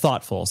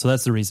thoughtful. So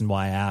that's the reason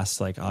why I asked,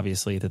 like,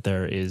 obviously that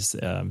there is,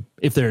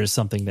 if there is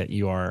something that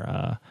you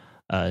are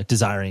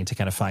desiring to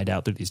kind of find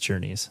out through these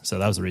journeys. So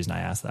that was the reason I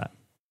asked that.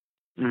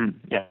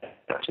 Yeah,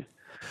 gotcha.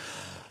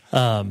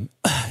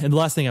 And the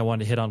last thing I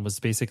wanted to hit on was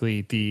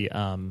basically the,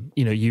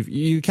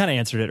 you kind of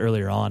answered it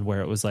earlier on,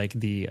 where it was like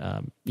the,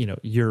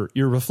 you're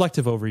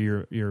reflective over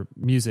your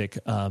music,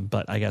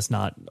 but I guess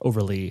not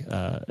overly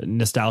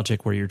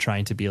nostalgic, where you're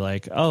trying to be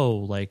like, oh,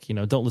 like,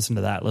 don't listen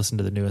to that, listen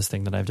to the newest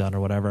thing that I've done or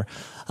whatever.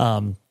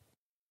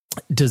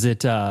 Does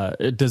it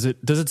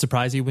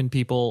surprise you when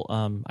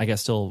people, I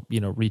guess, still,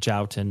 reach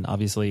out and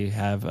obviously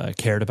have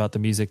cared about the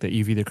music that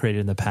you've either created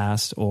in the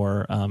past,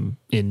 or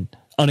in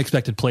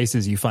unexpected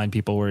places you find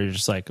people where you're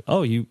just like,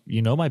 oh, you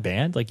know my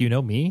band, like,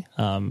 me?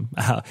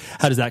 How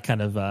does that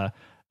kind of, how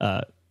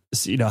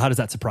does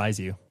that surprise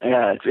you?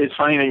 Yeah, it's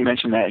funny that you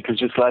mentioned that, because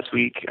just last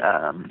week,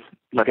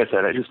 like I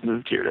said, I just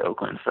moved here to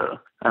Oakland, so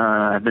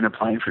I've been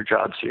applying for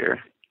jobs here.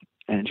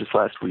 And just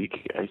last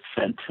week, I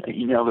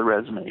emailed a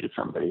resume to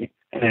somebody,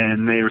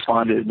 and they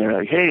responded, and they're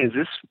like, hey, is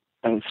this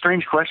a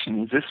strange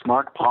question? Is this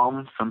Mark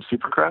Palm from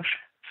Super Crush?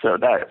 So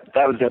that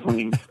was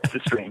definitely the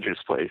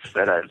strangest place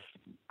that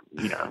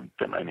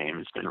that my name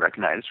has been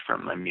recognized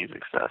from my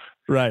music stuff.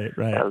 Right.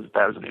 That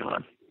was a new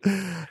one.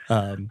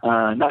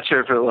 Not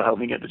sure if it will help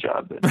me get the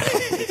job, but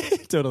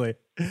totally.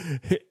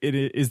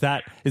 Is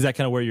that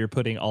kind of where you're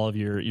putting all of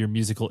your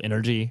musical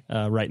energy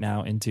right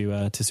now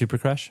into to Super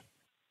Crush?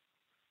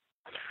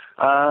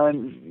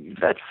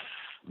 That's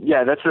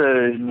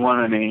one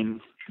of the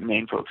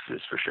main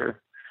focuses for sure.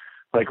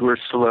 Like, we're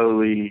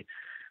slowly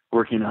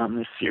working on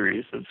this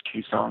series of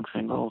 2-song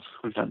singles.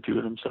 We've done 2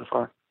 of them so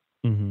far.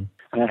 Mm-hmm.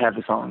 And I have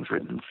the songs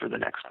written for the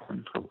next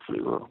one. Hopefully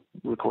we'll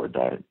record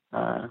that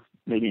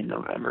maybe in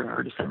November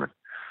or December.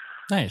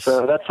 Nice.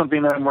 So that's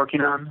something that I'm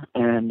working on.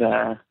 And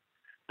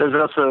there's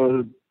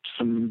also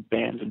some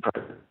bands and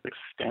projects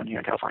down here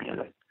in California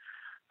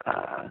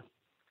that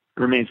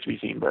remains to be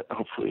seen, but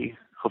hopefully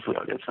hopefully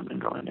I'll get something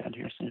going down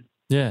here soon.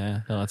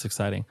 Yeah, no, that's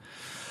exciting.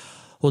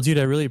 Well, dude,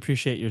 I really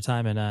appreciate your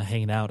time and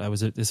hanging out.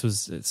 This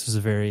was a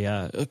very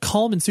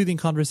calm and soothing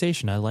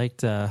conversation. I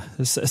liked.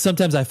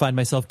 Sometimes I find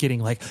myself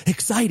getting like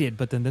excited,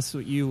 but then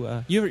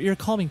you're a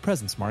calming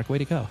presence, Mark. Way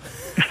to go.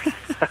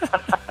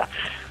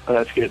 Well,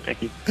 that's good.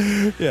 Thank you.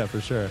 Yeah, for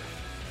sure.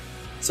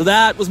 So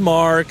that was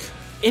Mark.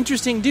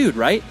 Interesting dude,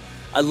 right?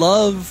 I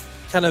love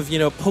kind of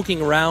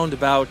poking around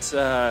about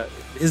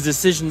his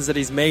decisions that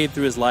he's made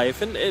through his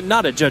life, and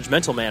not a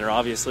judgmental manner,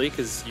 obviously,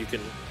 because you can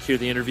hear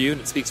the interview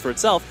and it speaks for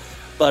itself.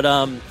 But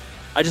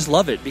I just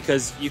love it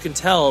because you can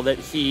tell that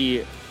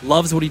he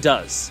loves what he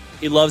does.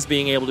 He loves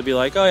being able to be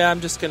like, oh yeah,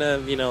 I'm just gonna,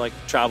 like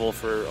travel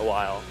for a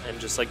while and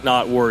just like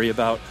not worry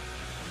about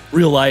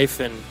real life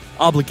and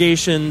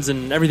obligations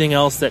and everything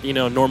else that,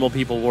 normal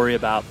people worry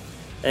about.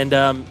 And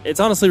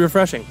it's honestly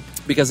refreshing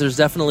because there's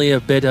definitely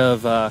a bit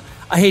of,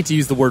 I hate to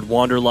use the word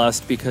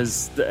wanderlust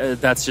because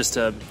that's just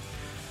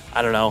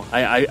I don't know.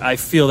 I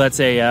feel that's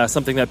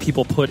something that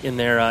people put in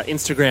their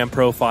Instagram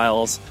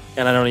profiles,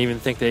 and I don't even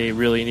think they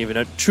really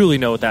even truly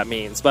know what that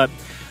means. But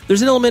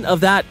there's an element of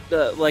that,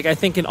 like I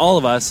think in all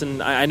of us,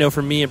 and I know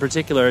for me in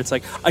particular, it's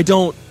like I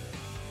don't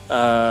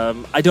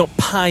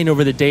pine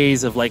over the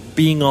days of like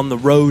being on the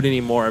road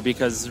anymore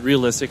because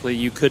realistically,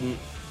 you couldn't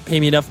pay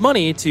me enough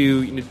money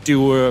to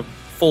do a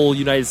full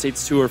United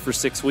States tour for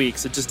 6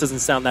 weeks. It just doesn't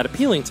sound that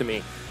appealing to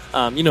me.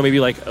 Maybe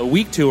like a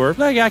week tour,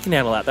 like I can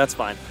handle that. That's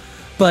fine.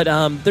 But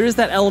there is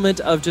that element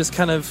of just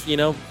kind of,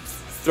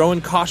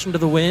 throwing caution to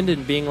the wind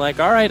and being like,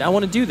 all right, I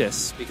want to do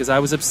this because I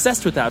was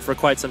obsessed with that for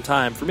quite some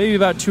time, for maybe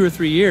about 2 or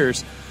 3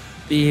 years.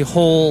 The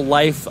whole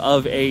life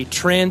of a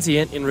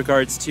transient in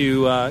regards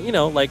to,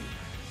 like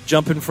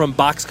jumping from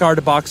boxcar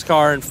to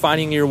boxcar and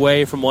finding your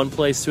way from one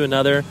place to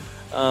another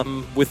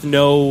with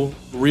no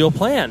real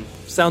plan.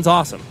 Sounds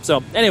awesome.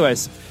 So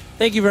anyways,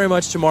 thank you very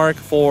much to Mark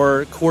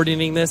for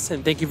coordinating this,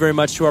 and thank you very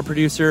much to our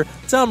producer,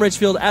 Tom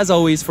Richfield, as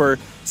always, for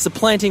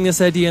supplanting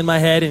this idea in my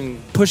head and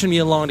pushing me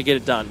along to get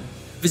it done.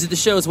 Visit the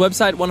show's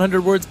website,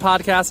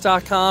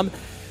 100wordspodcast.com.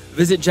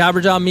 Visit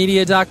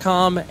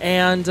jabberjawmedia.com.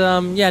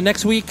 And,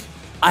 next week,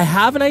 I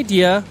have an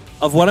idea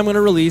of what I'm going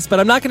to release, but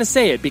I'm not going to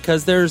say it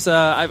because there's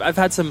I've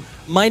had some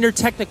minor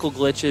technical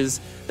glitches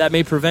that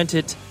may prevent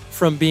it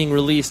from being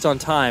released on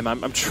time.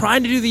 I'm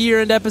trying to do the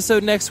year-end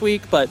episode next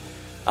week, but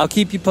I'll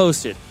keep you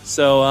posted.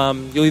 So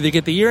you'll either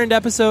get the year-end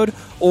episode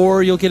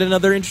or you'll get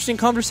another interesting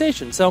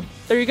conversation. So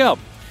there you go.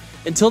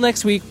 Until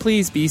next week,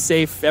 please be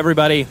safe,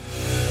 everybody.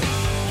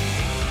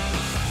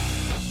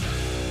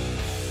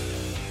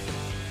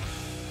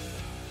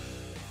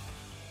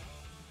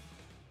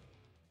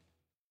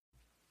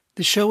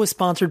 The show is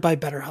sponsored by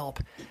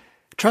BetterHelp.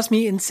 Trust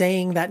me in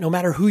saying that no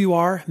matter who you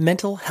are,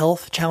 mental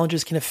health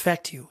challenges can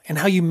affect you, and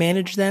how you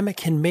manage them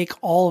can make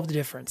all of the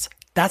difference.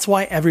 That's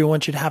why everyone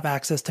should have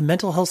access to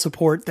mental health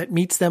support that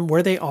meets them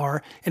where they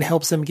are and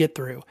helps them get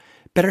through.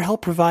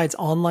 BetterHelp provides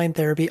online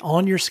therapy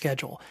on your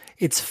schedule.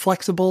 It's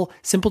flexible,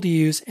 simple to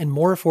use, and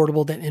more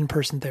affordable than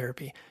in-person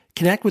therapy.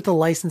 Connect with a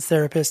licensed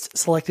therapist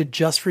selected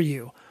just for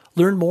you.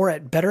 Learn more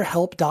at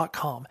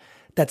betterhelp.com.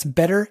 That's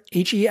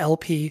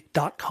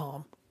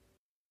betterhelp.com.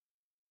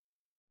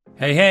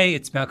 Hey,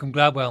 it's Malcolm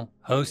Gladwell,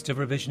 host of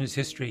Revisionist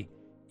History.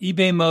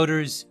 eBay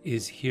Motors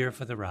is here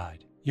for the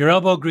ride. Your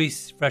elbow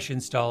grease, fresh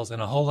installs,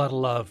 and a whole lot of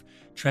love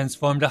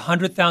transformed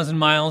 100,000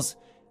 miles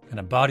and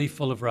a body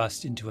full of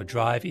rust into a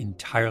drive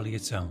entirely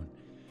its own.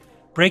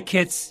 Brake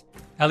kits,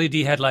 LED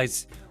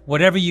headlights,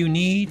 whatever you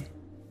need,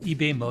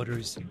 eBay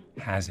Motors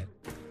has it.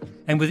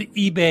 And with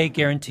eBay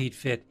Guaranteed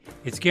Fit,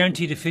 it's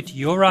guaranteed to fit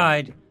your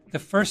ride the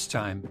first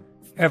time,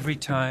 every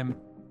time,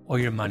 or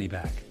your money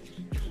back.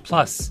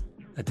 Plus,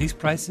 at these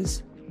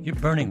prices, you're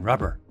burning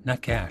rubber,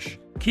 not cash.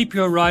 Keep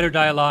your ride or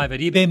die alive at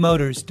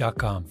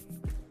ebaymotors.com.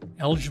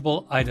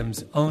 Eligible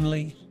items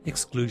only.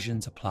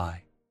 Exclusions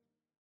apply.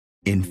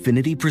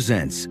 Infiniti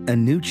presents a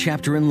new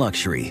chapter in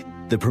luxury,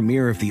 the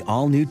premiere of the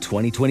all-new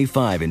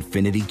 2025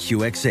 Infiniti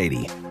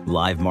QX80,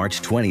 live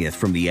March 20th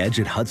from the Edge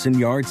at Hudson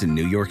Yards in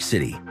New York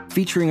City,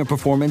 featuring a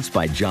performance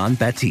by John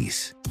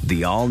Batiste.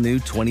 The all-new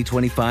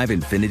 2025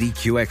 Infiniti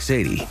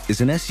QX80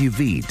 is an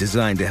SUV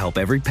designed to help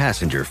every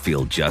passenger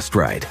feel just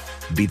right.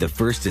 Be the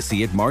first to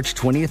see it March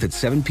 20th at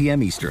 7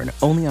 p.m. Eastern,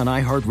 only on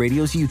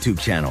iHeartRadio's YouTube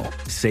channel.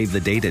 Save the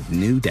date at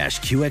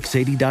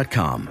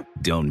new-QX80.com.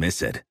 Don't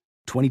miss it.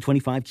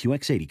 2025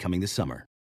 QX80 coming this summer.